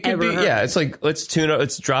like it could be. Heard. Yeah, it's like let's tune up.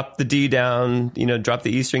 Let's drop the D down. You know, drop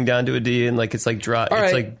the E string down to a D, and like it's like drop. All right.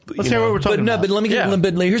 It's like let's hear what we're talking about. But let me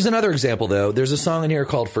But here's another example though. There's a song in here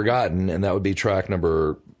called "Forgotten," and that would be track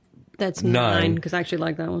number. That's 9 because I actually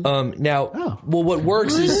like that one. Well, what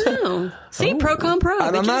works is see pro con pro.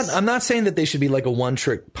 I'm not saying that they should be like a one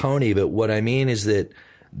trick pony, but what I mean is that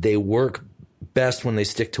they work best when they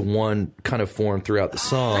stick to one kind of form throughout the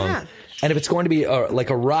song. And if it's going to be like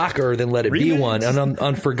a rocker, then let it be one. And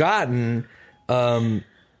on Forgotten, remix.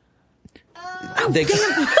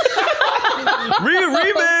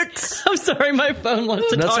 I'm sorry, my phone wants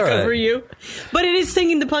to talk over you, but it is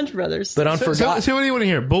singing the Punch Brothers. But on Forgotten, so what do you want to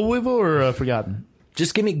hear? Bull Weevil or Forgotten?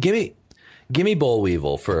 Just give me Bull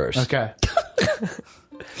Weevil first. Okay,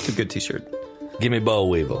 it's a good T-shirt. Give me Bull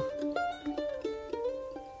Weevil.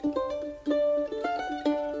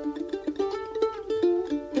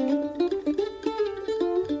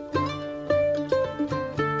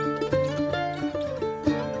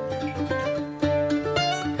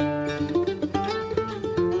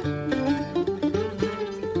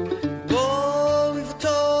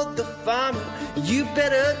 You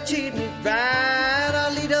better treat me right.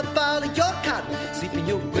 I'll eat up all of your cotton, sleep in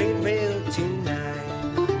your grain rail tonight.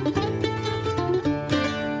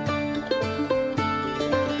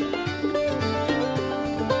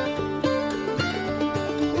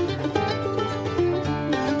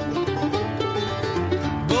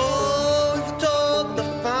 Oh, if you told the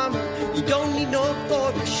farmer you don't need no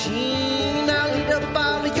Ford machine, I'll eat up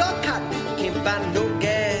all of your cotton. You can't buy no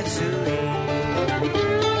gasoline.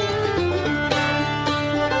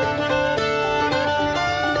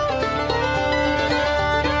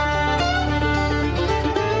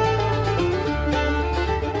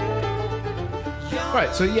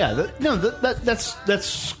 Right, so that's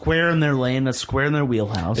square in their lane, that's square in their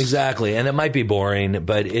wheelhouse. Exactly, and it might be boring,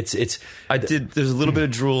 but it's. There's a little bit of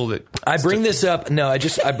drool that I bring this up. No, I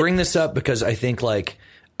bring this up because I think like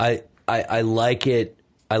I like it.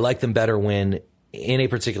 I like them better when in a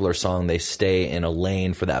particular song they stay in a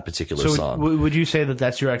lane for that particular song. Would you say that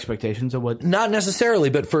that's your expectations of what? Not necessarily,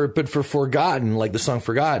 but for Forgotten, like the song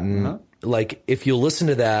Forgotten, like if you listen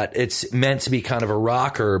to that, it's meant to be kind of a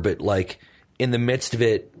rocker, but like. In the midst of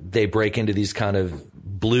it, they break into these kind of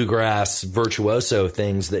bluegrass virtuoso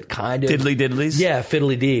things that kind of diddly diddlies,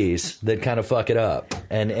 fiddly dees that kind of fuck it up.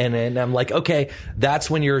 And I'm like, okay,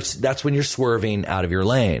 that's when you're swerving out of your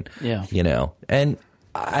lane. Yeah, you know. And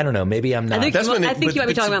I don't know, maybe I'm not. I think you might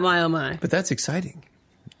be talking about My Oh My. But that's exciting.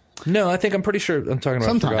 No, I think I'm pretty sure I'm talking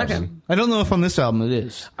about Forgotten. Okay. I don't know if on this album it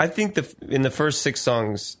is. I think in the first 6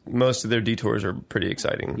 songs, most of their detours are pretty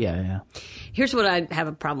exciting. Yeah. Here's what I have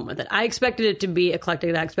a problem with it. I expected it to be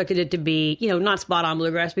eclectic. I expected it to be, not spot on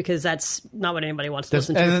bluegrass because that's not what anybody wants to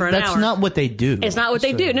listen to for an hour. That's not what they do. It's not what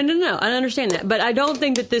they do. No. I understand that. But I don't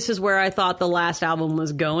think that this is where I thought the last album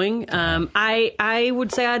was going. I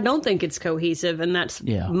would say I don't think it's cohesive, and that's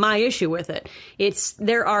my issue with it.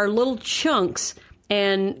 There are little chunks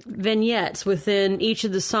and vignettes within each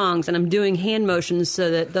of the songs, and I'm doing hand motions so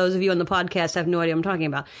that those of you on the podcast have no idea what I'm talking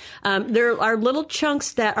about. There are little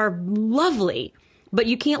chunks that are lovely, but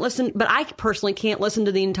you can't listen. But I personally can't listen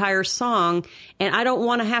to the entire song, and I don't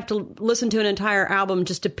want to have to listen to an entire album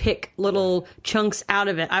just to pick little chunks out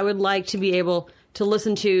of it. I would like to be able to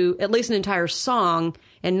listen to at least an entire song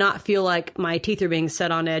and not feel like my teeth are being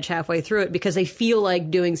set on edge halfway through it because they feel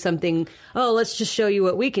like doing something, let's just show you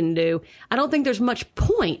what we can do. I don't think there's much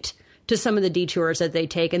point to some of the detours that they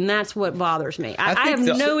take, and that's what bothers me. I have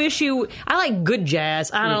no issue. I like good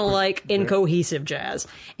jazz. I don't like incohesive jazz.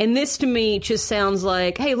 And this, to me, just sounds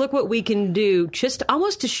like, hey, look what we can do, just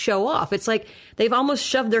almost to show off. It's like they've almost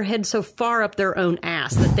shoved their head so far up their own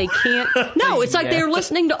ass that they can't. No, it's like they're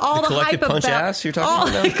listening to all the hype punch about ass you're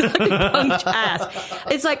talking about. Collective punch ass.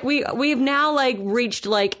 It's like we've now reached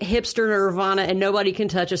hipster nirvana and nobody can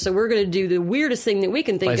touch us. So we're going to do the weirdest thing that we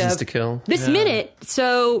can think License of to Kill this minute.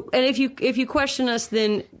 So, and if you question us,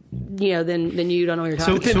 then then you don't know what you're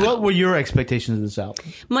talking about. So what were your expectations of this album?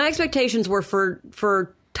 My expectations were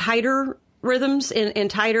for tighter rhythms and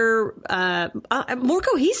tighter, more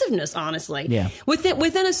cohesiveness, honestly. Yeah.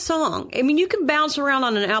 Within a song. I mean, you can bounce around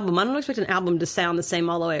on an album. I don't expect an album to sound the same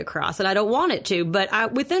all the way across, and I don't want it to,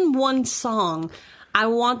 but within one song, I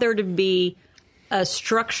want there to be a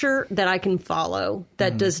structure that I can follow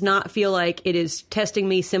that does not feel like it is testing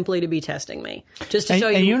me simply to be testing me. Just to show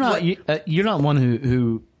you. And you're not one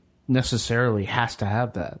who necessarily has to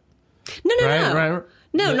have that. No. Right.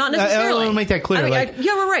 No, not necessarily. I want to make that clear. I mean,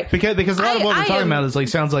 yeah, we're right. Because a lot of what we're talking about is like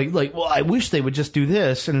sounds like well, I wish they would just do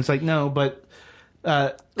this, and it's like no, but we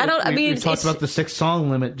talked about the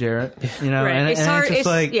 6-song limit, Jarrett. You know, right. and It's hard. it's just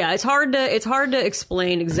like it's hard to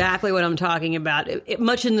explain exactly what I'm talking about.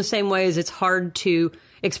 Much in the same way as it's hard to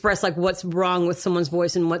express like what's wrong with someone's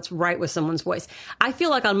voice and what's right with someone's voice. I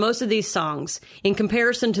feel like on most of these songs, in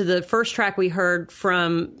comparison to the first track we heard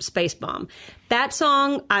from Space Bomb, that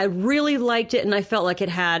song, I really liked it and I felt like it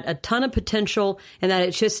had a ton of potential and that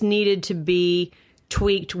it just needed to be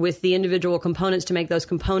tweaked with the individual components to make those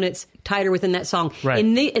components tighter within that song. Right.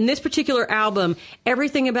 In this particular album,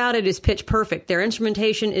 everything about it is pitch perfect. Their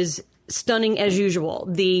instrumentation is stunning as usual.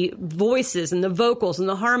 The voices and the vocals and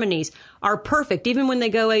the harmonies are perfect. Even when they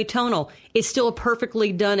go atonal, it's still a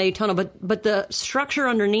perfectly done atonal. But the structure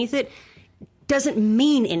underneath it doesn't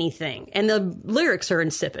mean anything. And the lyrics are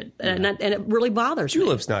insipid. And it really bothers me.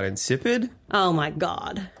 Julep's not insipid. Oh, my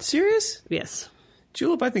God. Serious? Yes.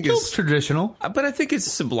 Julep, I think it's is traditional, but I think it's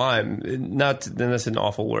sublime. Not then that's an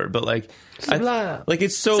awful word, but like sublime. Like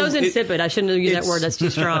it's so. So's insipid. I shouldn't have used that word. That's too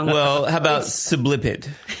strong. Well, how about sublipid?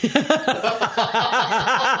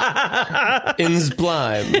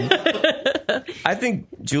 Insblime. I think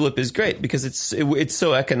Julep is great because it's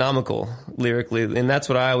so economical lyrically, and that's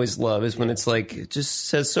what I always love is when it's like it just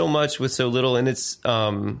says so much with so little, and it's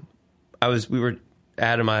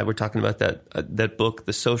Adam and I were talking about that book,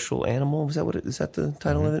 The Social Animal. Is that the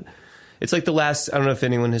title of it? It's like the last. I don't know if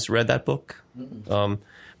anyone has read that book, but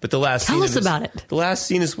the last. Tell us about it. The last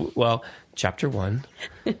scene is chapter 1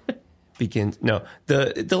 begins. No,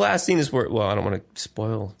 the last scene is where. Well, I don't want to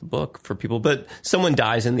spoil the book for people, but someone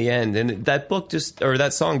dies in the end, and that book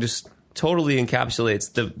that song just totally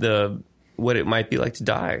encapsulates the what it might be like to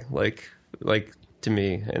die, like. To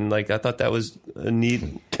me, and like I thought that was a neat.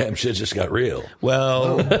 Damn shit just got real.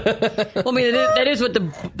 Well, well, I mean that is what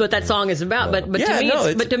that song is about. But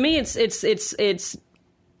to me, it's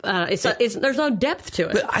there's no depth to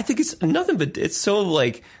it. But I think it's nothing. But it's so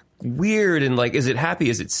like weird and like, is it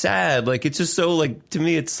happy? Is it sad? Like it's just so like to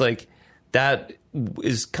me, it's like that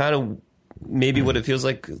is kind of maybe what it feels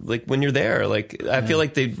like when you're there. Like I feel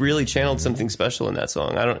like they really channeled something special in that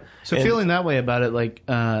song. Feeling that way about it, like.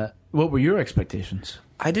 What were your expectations?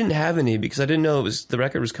 I didn't have any because I didn't know the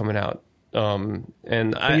record was coming out. But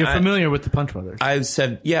you're familiar with the Punch Brothers. I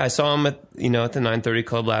said, yeah, I saw them at the 930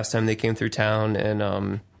 Club last time they came through town,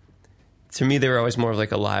 and to me they were always more of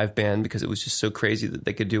like a live band because it was just so crazy that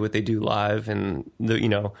they could do what they do live, and the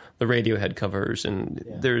Radiohead covers, and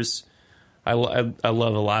I love a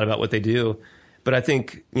lot about what they do, but I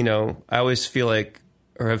think I always feel like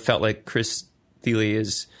or have felt like Chris Thile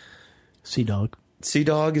is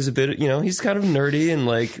Sea-Dog is a bit, he's kind of nerdy and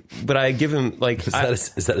like, but I give him like... Is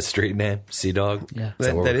that a street name? Sea-Dog? Yeah.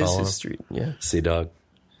 That is his street, yeah. Sea-Dog.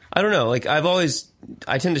 I don't know. Like I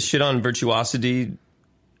tend to shit on Virtuosity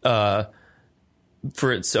for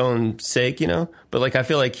its own sake, but like I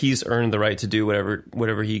feel like he's earned the right to do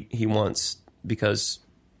whatever he wants because,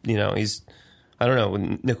 he's, I don't know,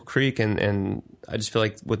 with Nickel Creek and I just feel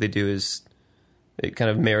like what they do is, it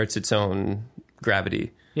kind of merits its own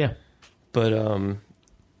gravity. Yeah. But,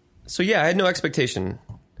 so yeah, I had no expectation,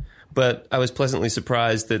 but I was pleasantly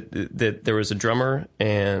surprised that there was a drummer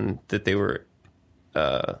and that they were,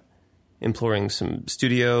 employing some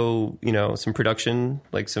studio, some production,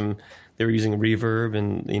 like they were using reverb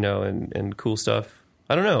and cool stuff.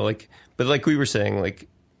 I don't know, but like we were saying, like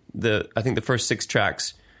I think the first 6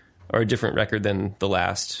 tracks are a different record than the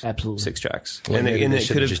last 6 tracks. Well, and they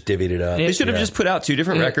should have just divvied it up. They should have just put out 2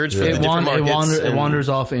 different records for the different markets. It wanders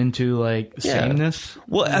off into like sameness.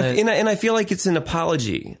 Well, and I feel like it's an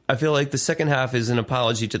apology. I feel like the second half is an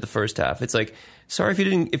apology to the first half. It's like, sorry if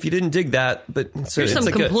you didn't dig that, but there's some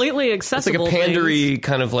completely accessible. It's like a pandery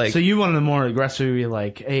kind of like. So you want them more aggressively,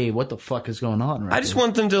 like, hey, what the fuck is going on? Right I just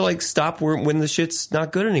want them to like stop when the shit's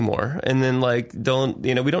not good anymore, and then like we don't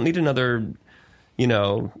need another.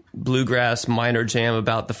 Bluegrass minor jam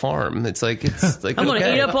about the farm. It's like I'm going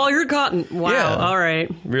to eat up all your cotton. Wow. Yeah. All right.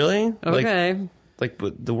 Really? Okay.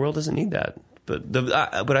 But the world doesn't need that.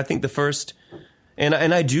 But I think the first, and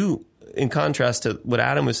I do, in contrast to what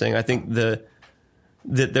Adam was saying, I think that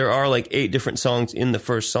there are like 8 different songs in the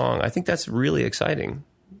first song. I think that's really exciting.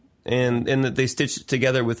 and that they stitch it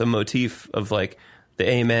together with a motif of like the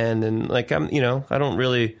amen, and like I don't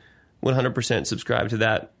really 100% subscribe to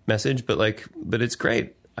that message, but it's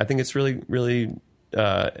great. I think it's really, really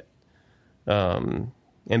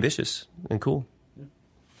ambitious and cool.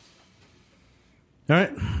 All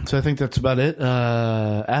right, so I think that's about it.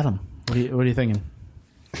 Adam, what are you thinking?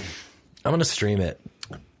 I'm gonna stream it.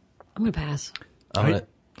 I'm gonna pass.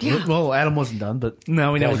 Yeah. Well, Adam wasn't done, but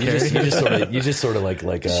now we know. You just sort of like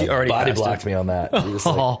She already body passed blocked it. me on that. You just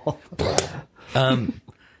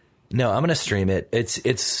no, I'm gonna stream it.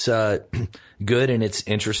 It's good and it's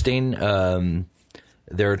interesting.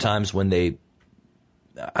 There are times when I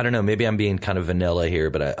don't know, maybe I'm being kind of vanilla here,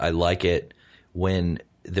 but I like it when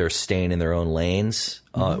they're staying in their own lanes.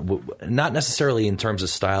 Not necessarily in terms of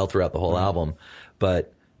style throughout the whole album,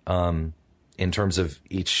 but in terms of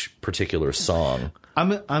each particular song.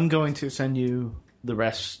 I'm going to send you the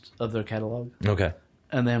rest of their catalog. Okay.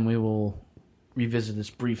 And then we will revisit this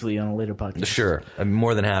briefly on a later podcast. Sure. I'm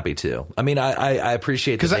more than happy to. I mean, I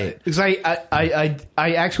appreciate because I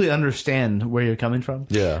actually understand where you're coming from.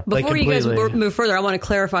 Yeah. Before you guys move further, I want to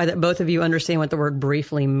clarify that both of you understand what the word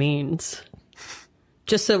briefly means.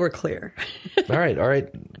 Just so we're clear. All right,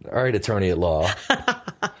 attorney at law.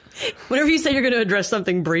 Whenever you say you're going to address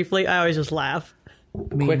something briefly, I always just laugh.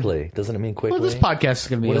 Quickly. Doesn't it mean quickly? Well, this podcast is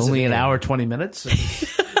going to be only an hour, 20 minutes.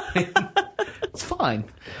 It's fine.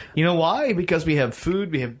 You know why? Because we have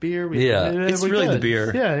food, we have beer. It's really the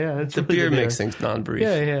beer. Yeah. It's the beer makes things non-brief.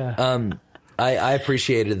 Yeah. I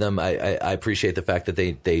appreciated them. I appreciate the fact that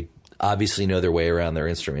they obviously know their way around their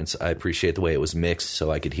instruments. I appreciate the way it was mixed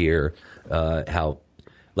so I could hear how...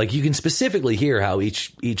 Like, you can specifically hear how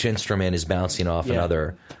each instrument is bouncing off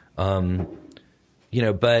another. But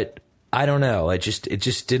I don't know. It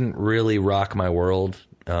just didn't really rock my world.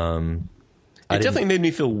 It definitely made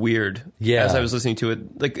me feel weird as I was listening to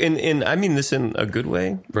it. Like, and I mean this in a good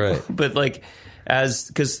way. Right. But like,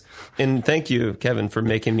 and thank you, Kevin, for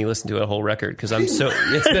making me listen to a whole record, because I'm so...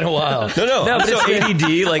 It's been a while. No, I'm so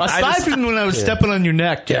ADD. Like, aside from when I was stepping on your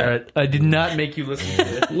neck, Garrett, I did not make you listen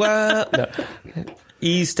to it. Well, no.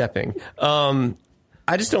 E-stepping. I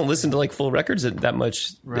just don't listen to like full records that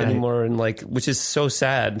much anymore, and like, which is so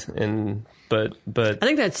sad. And but I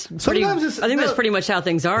think that's pretty much how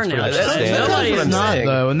things are now. Nobody's not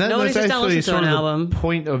though, and that's actually sort of the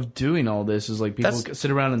point of doing all this is like people sit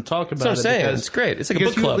around and talk about it. That's what I'm saying. It's great. It's like a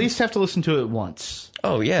book club. You at least have to listen to it once.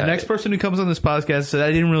 Oh yeah. The next person who comes on this podcast said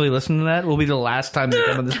I didn't really listen to that will be the last time they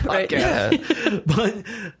come on this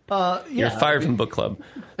podcast. But you're fired from book club.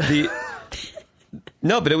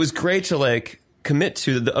 No, but it was great to like commit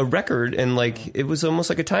to a record, and like it was almost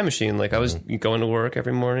like a time machine. Like I was going to work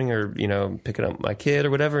every morning, or picking up my kid or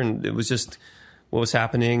whatever, and it was just what was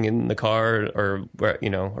happening in the car or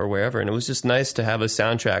wherever. And it was just nice to have a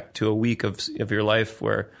soundtrack to a week of your life.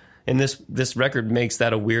 And this record makes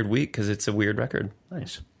that a weird week because it's a weird record.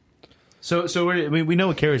 Nice. So we know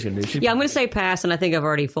what Carrie's going to do. I'm going to say pass, and I think I've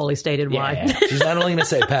already fully stated why. She's not only going to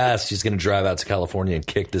say pass, she's going to drive out to California and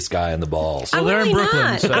kick this guy in the balls. Well, they're really in Brooklyn.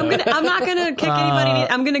 Not. So. I'm not going to kick anybody.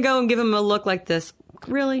 I'm going to go and give him a look like this.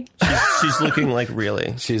 Really? She's looking like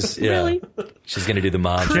really. Really? She's going to do the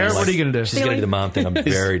mom thing. Jared, what are you going to do? She's going to do the mom thing. I'm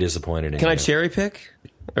very disappointed in Can you. I cherry pick?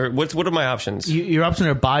 Or what are my options? Your options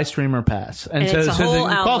are buy, stream, or pass. And so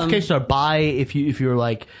the qualifications are buy if you're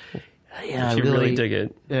like... Yeah, if you really dig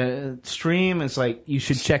it. Stream, it's like you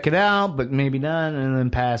should check it out, but maybe not, and then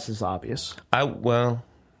pass is obvious.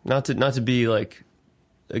 Not to be like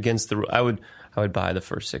against the. I would buy the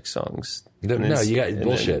first 6 songs. No, you got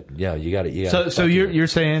bullshit. You got it. So you're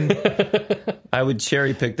saying I would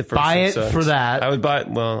cherry pick the first. Buy 6 it songs. for that. I would buy.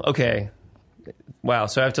 Well, okay. Wow.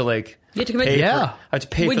 So I have to like. You have to commit. I have to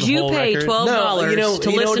pay for the whole record. Would you pay $12 to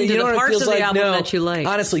listen to the parts of the album that you like?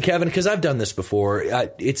 Honestly, Kevin, because I've done this before.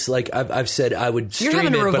 It's like I've said I would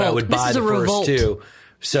stream it, but I would buy the first 2.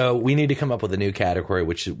 So we need to come up with a new category,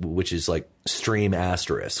 which is like stream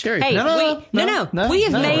asterisk. Hey, no. We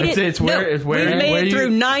have made it. We've made it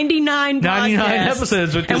through 99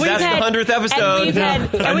 episodes. And that's the 100th episode.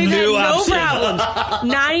 And we've had no problems.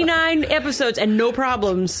 99 episodes and no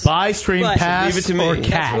problems. Buy, stream, pass, leave it to me. or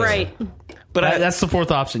cat. That's right. But that's the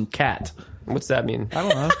 4th option, cat. What's that mean? I don't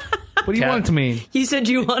know. What do you want it to mean? You said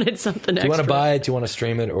you wanted something extra. Do you want to buy it? Do you want to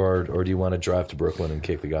stream it? Or do you want to drive to Brooklyn and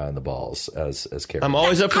kick the guy in the balls as Carrie? I'm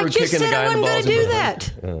always up for kicking the guy in the balls. I just said I wasn't going to do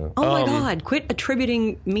that. Oh my God. Quit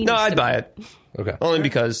attributing meanings. No, I'd buy it. Okay. Only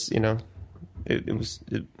because, it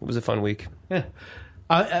was a fun week. Yeah.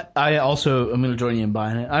 I also am going to join you in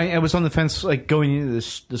buying it. I was on the fence, like, going into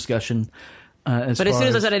this discussion. But as soon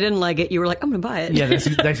as I said I didn't like it, you were like, I'm going to buy it. Yeah,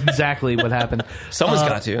 that's exactly what happened. Someone's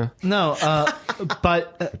got to. No,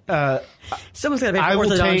 but Someone's got to pay for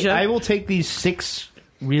orthodontia. I will take these 6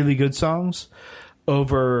 really good songs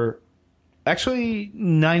over actually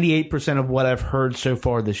 98% of what I've heard so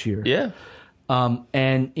far this year. Yeah.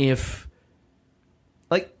 And if,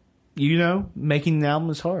 like, making an album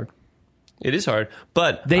is hard. It is hard.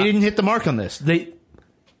 But They didn't hit the mark on this.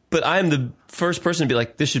 But I am the first person to be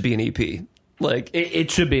like, this should be an EP. Like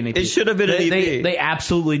It should be an EP. It should have been an EP. They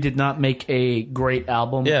absolutely did not make a great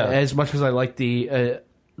album. Yeah. As much as I like the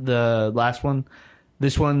last one,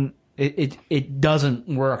 this one it doesn't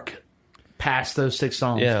work past those 6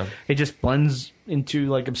 songs. Yeah. It just blends into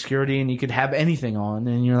like obscurity, and you could have anything on,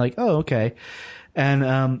 and you're like, oh, okay.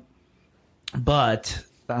 And but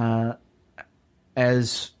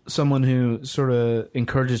as someone who sort of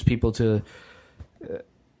encourages people to,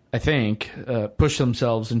 I think, push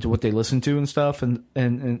themselves into what they listen to and stuff,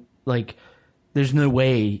 and like, there's no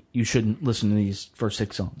way you shouldn't listen to these first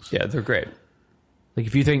 6 songs. yeah, they're great. Like,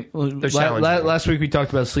 if you think, last week we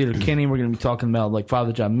talked about Sleater Kinney, we're going to be talking about like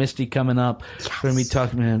Father John Misty coming up. Yes. We're going to be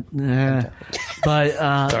talking about, but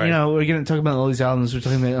we're going to talk about all these albums. We're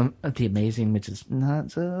talking about The Amazing, which is not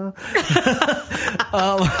so.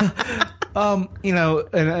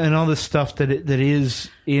 And all this stuff that is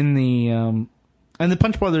in the and the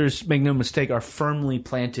Punch Brothers, make no mistake, are firmly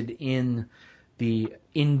planted in the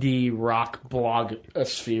indie rock blog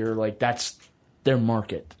sphere. Like, that's their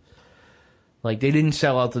market. Like, they didn't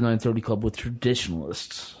sell out the 930 Club with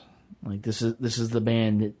traditionalists. Like, this is the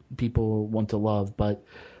band that people want to love, but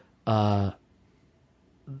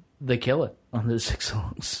they kill it on those 6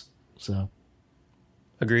 songs. So,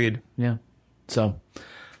 agreed. Yeah. So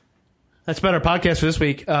that's about our podcast for this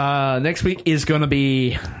week. Next week is going to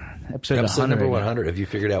be episode 100. Number 100. Have you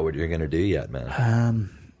figured out what you're going to do yet,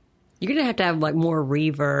 man? You're going to have like more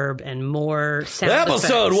reverb and more sound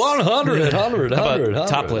Episode effects. 100. 100.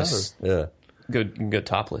 Topless. Yeah. Go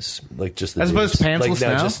topless. Like, just as opposed to pantsless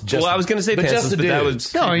now. Well, I was going to say pantsless, but that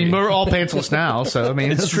was... No, I mean, we're all pantsless now, so I mean...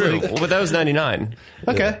 It's true. But that was 99.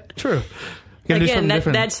 Okay, true. Again,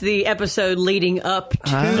 that's the episode leading up to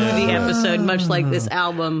the episode, much like this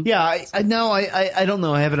album. Yeah, I know. I don't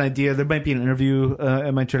know. I have an idea. There might be an interview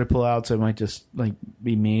I might try to pull out, so it might just like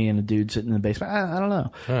be me and a dude sitting in the basement. I don't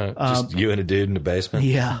know. Just you and a dude in the basement?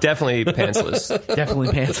 Yeah. Definitely pantsless. Definitely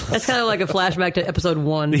pantsless. That's kind of like a flashback to episode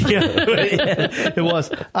 1. Yeah, it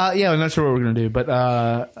was. Yeah, I'm not sure what we're going to do, but...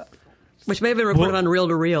 which may have been reported on Reel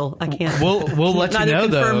to Reel. I can't. We'll let you know, neither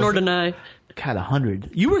confirm though. nor deny. God,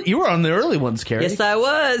 100. You were on the early ones, Carrie. Yes, I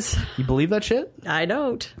was. You believe that shit? I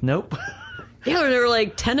don't. Nope. Yeah, there were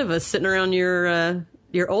like 10 of us sitting around your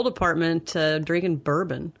old apartment drinking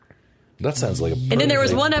bourbon. That sounds like a... And then there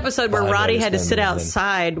was one episode where Roddy had to sit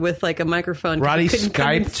outside with like a microphone. Roddy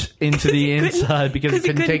Skyped into the inside because he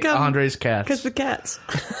couldn't take Andre's cats. Because the cats.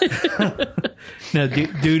 No,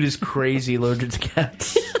 dude is crazy allergic to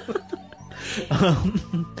cats.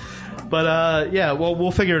 But yeah, well,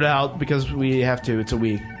 we'll figure it out because we have to. It's a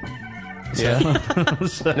week. Yeah.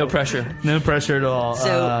 So, no pressure. No pressure at all.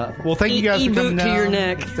 So, well, thank you guys for coming down. To your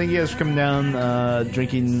neck. Thank you guys for coming down,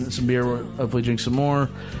 drinking some beer. We'll hopefully drink some more.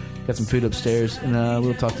 Got some food upstairs, and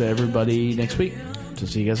we'll talk to everybody next week. So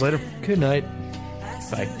see you guys later. Good night.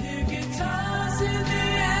 Bye.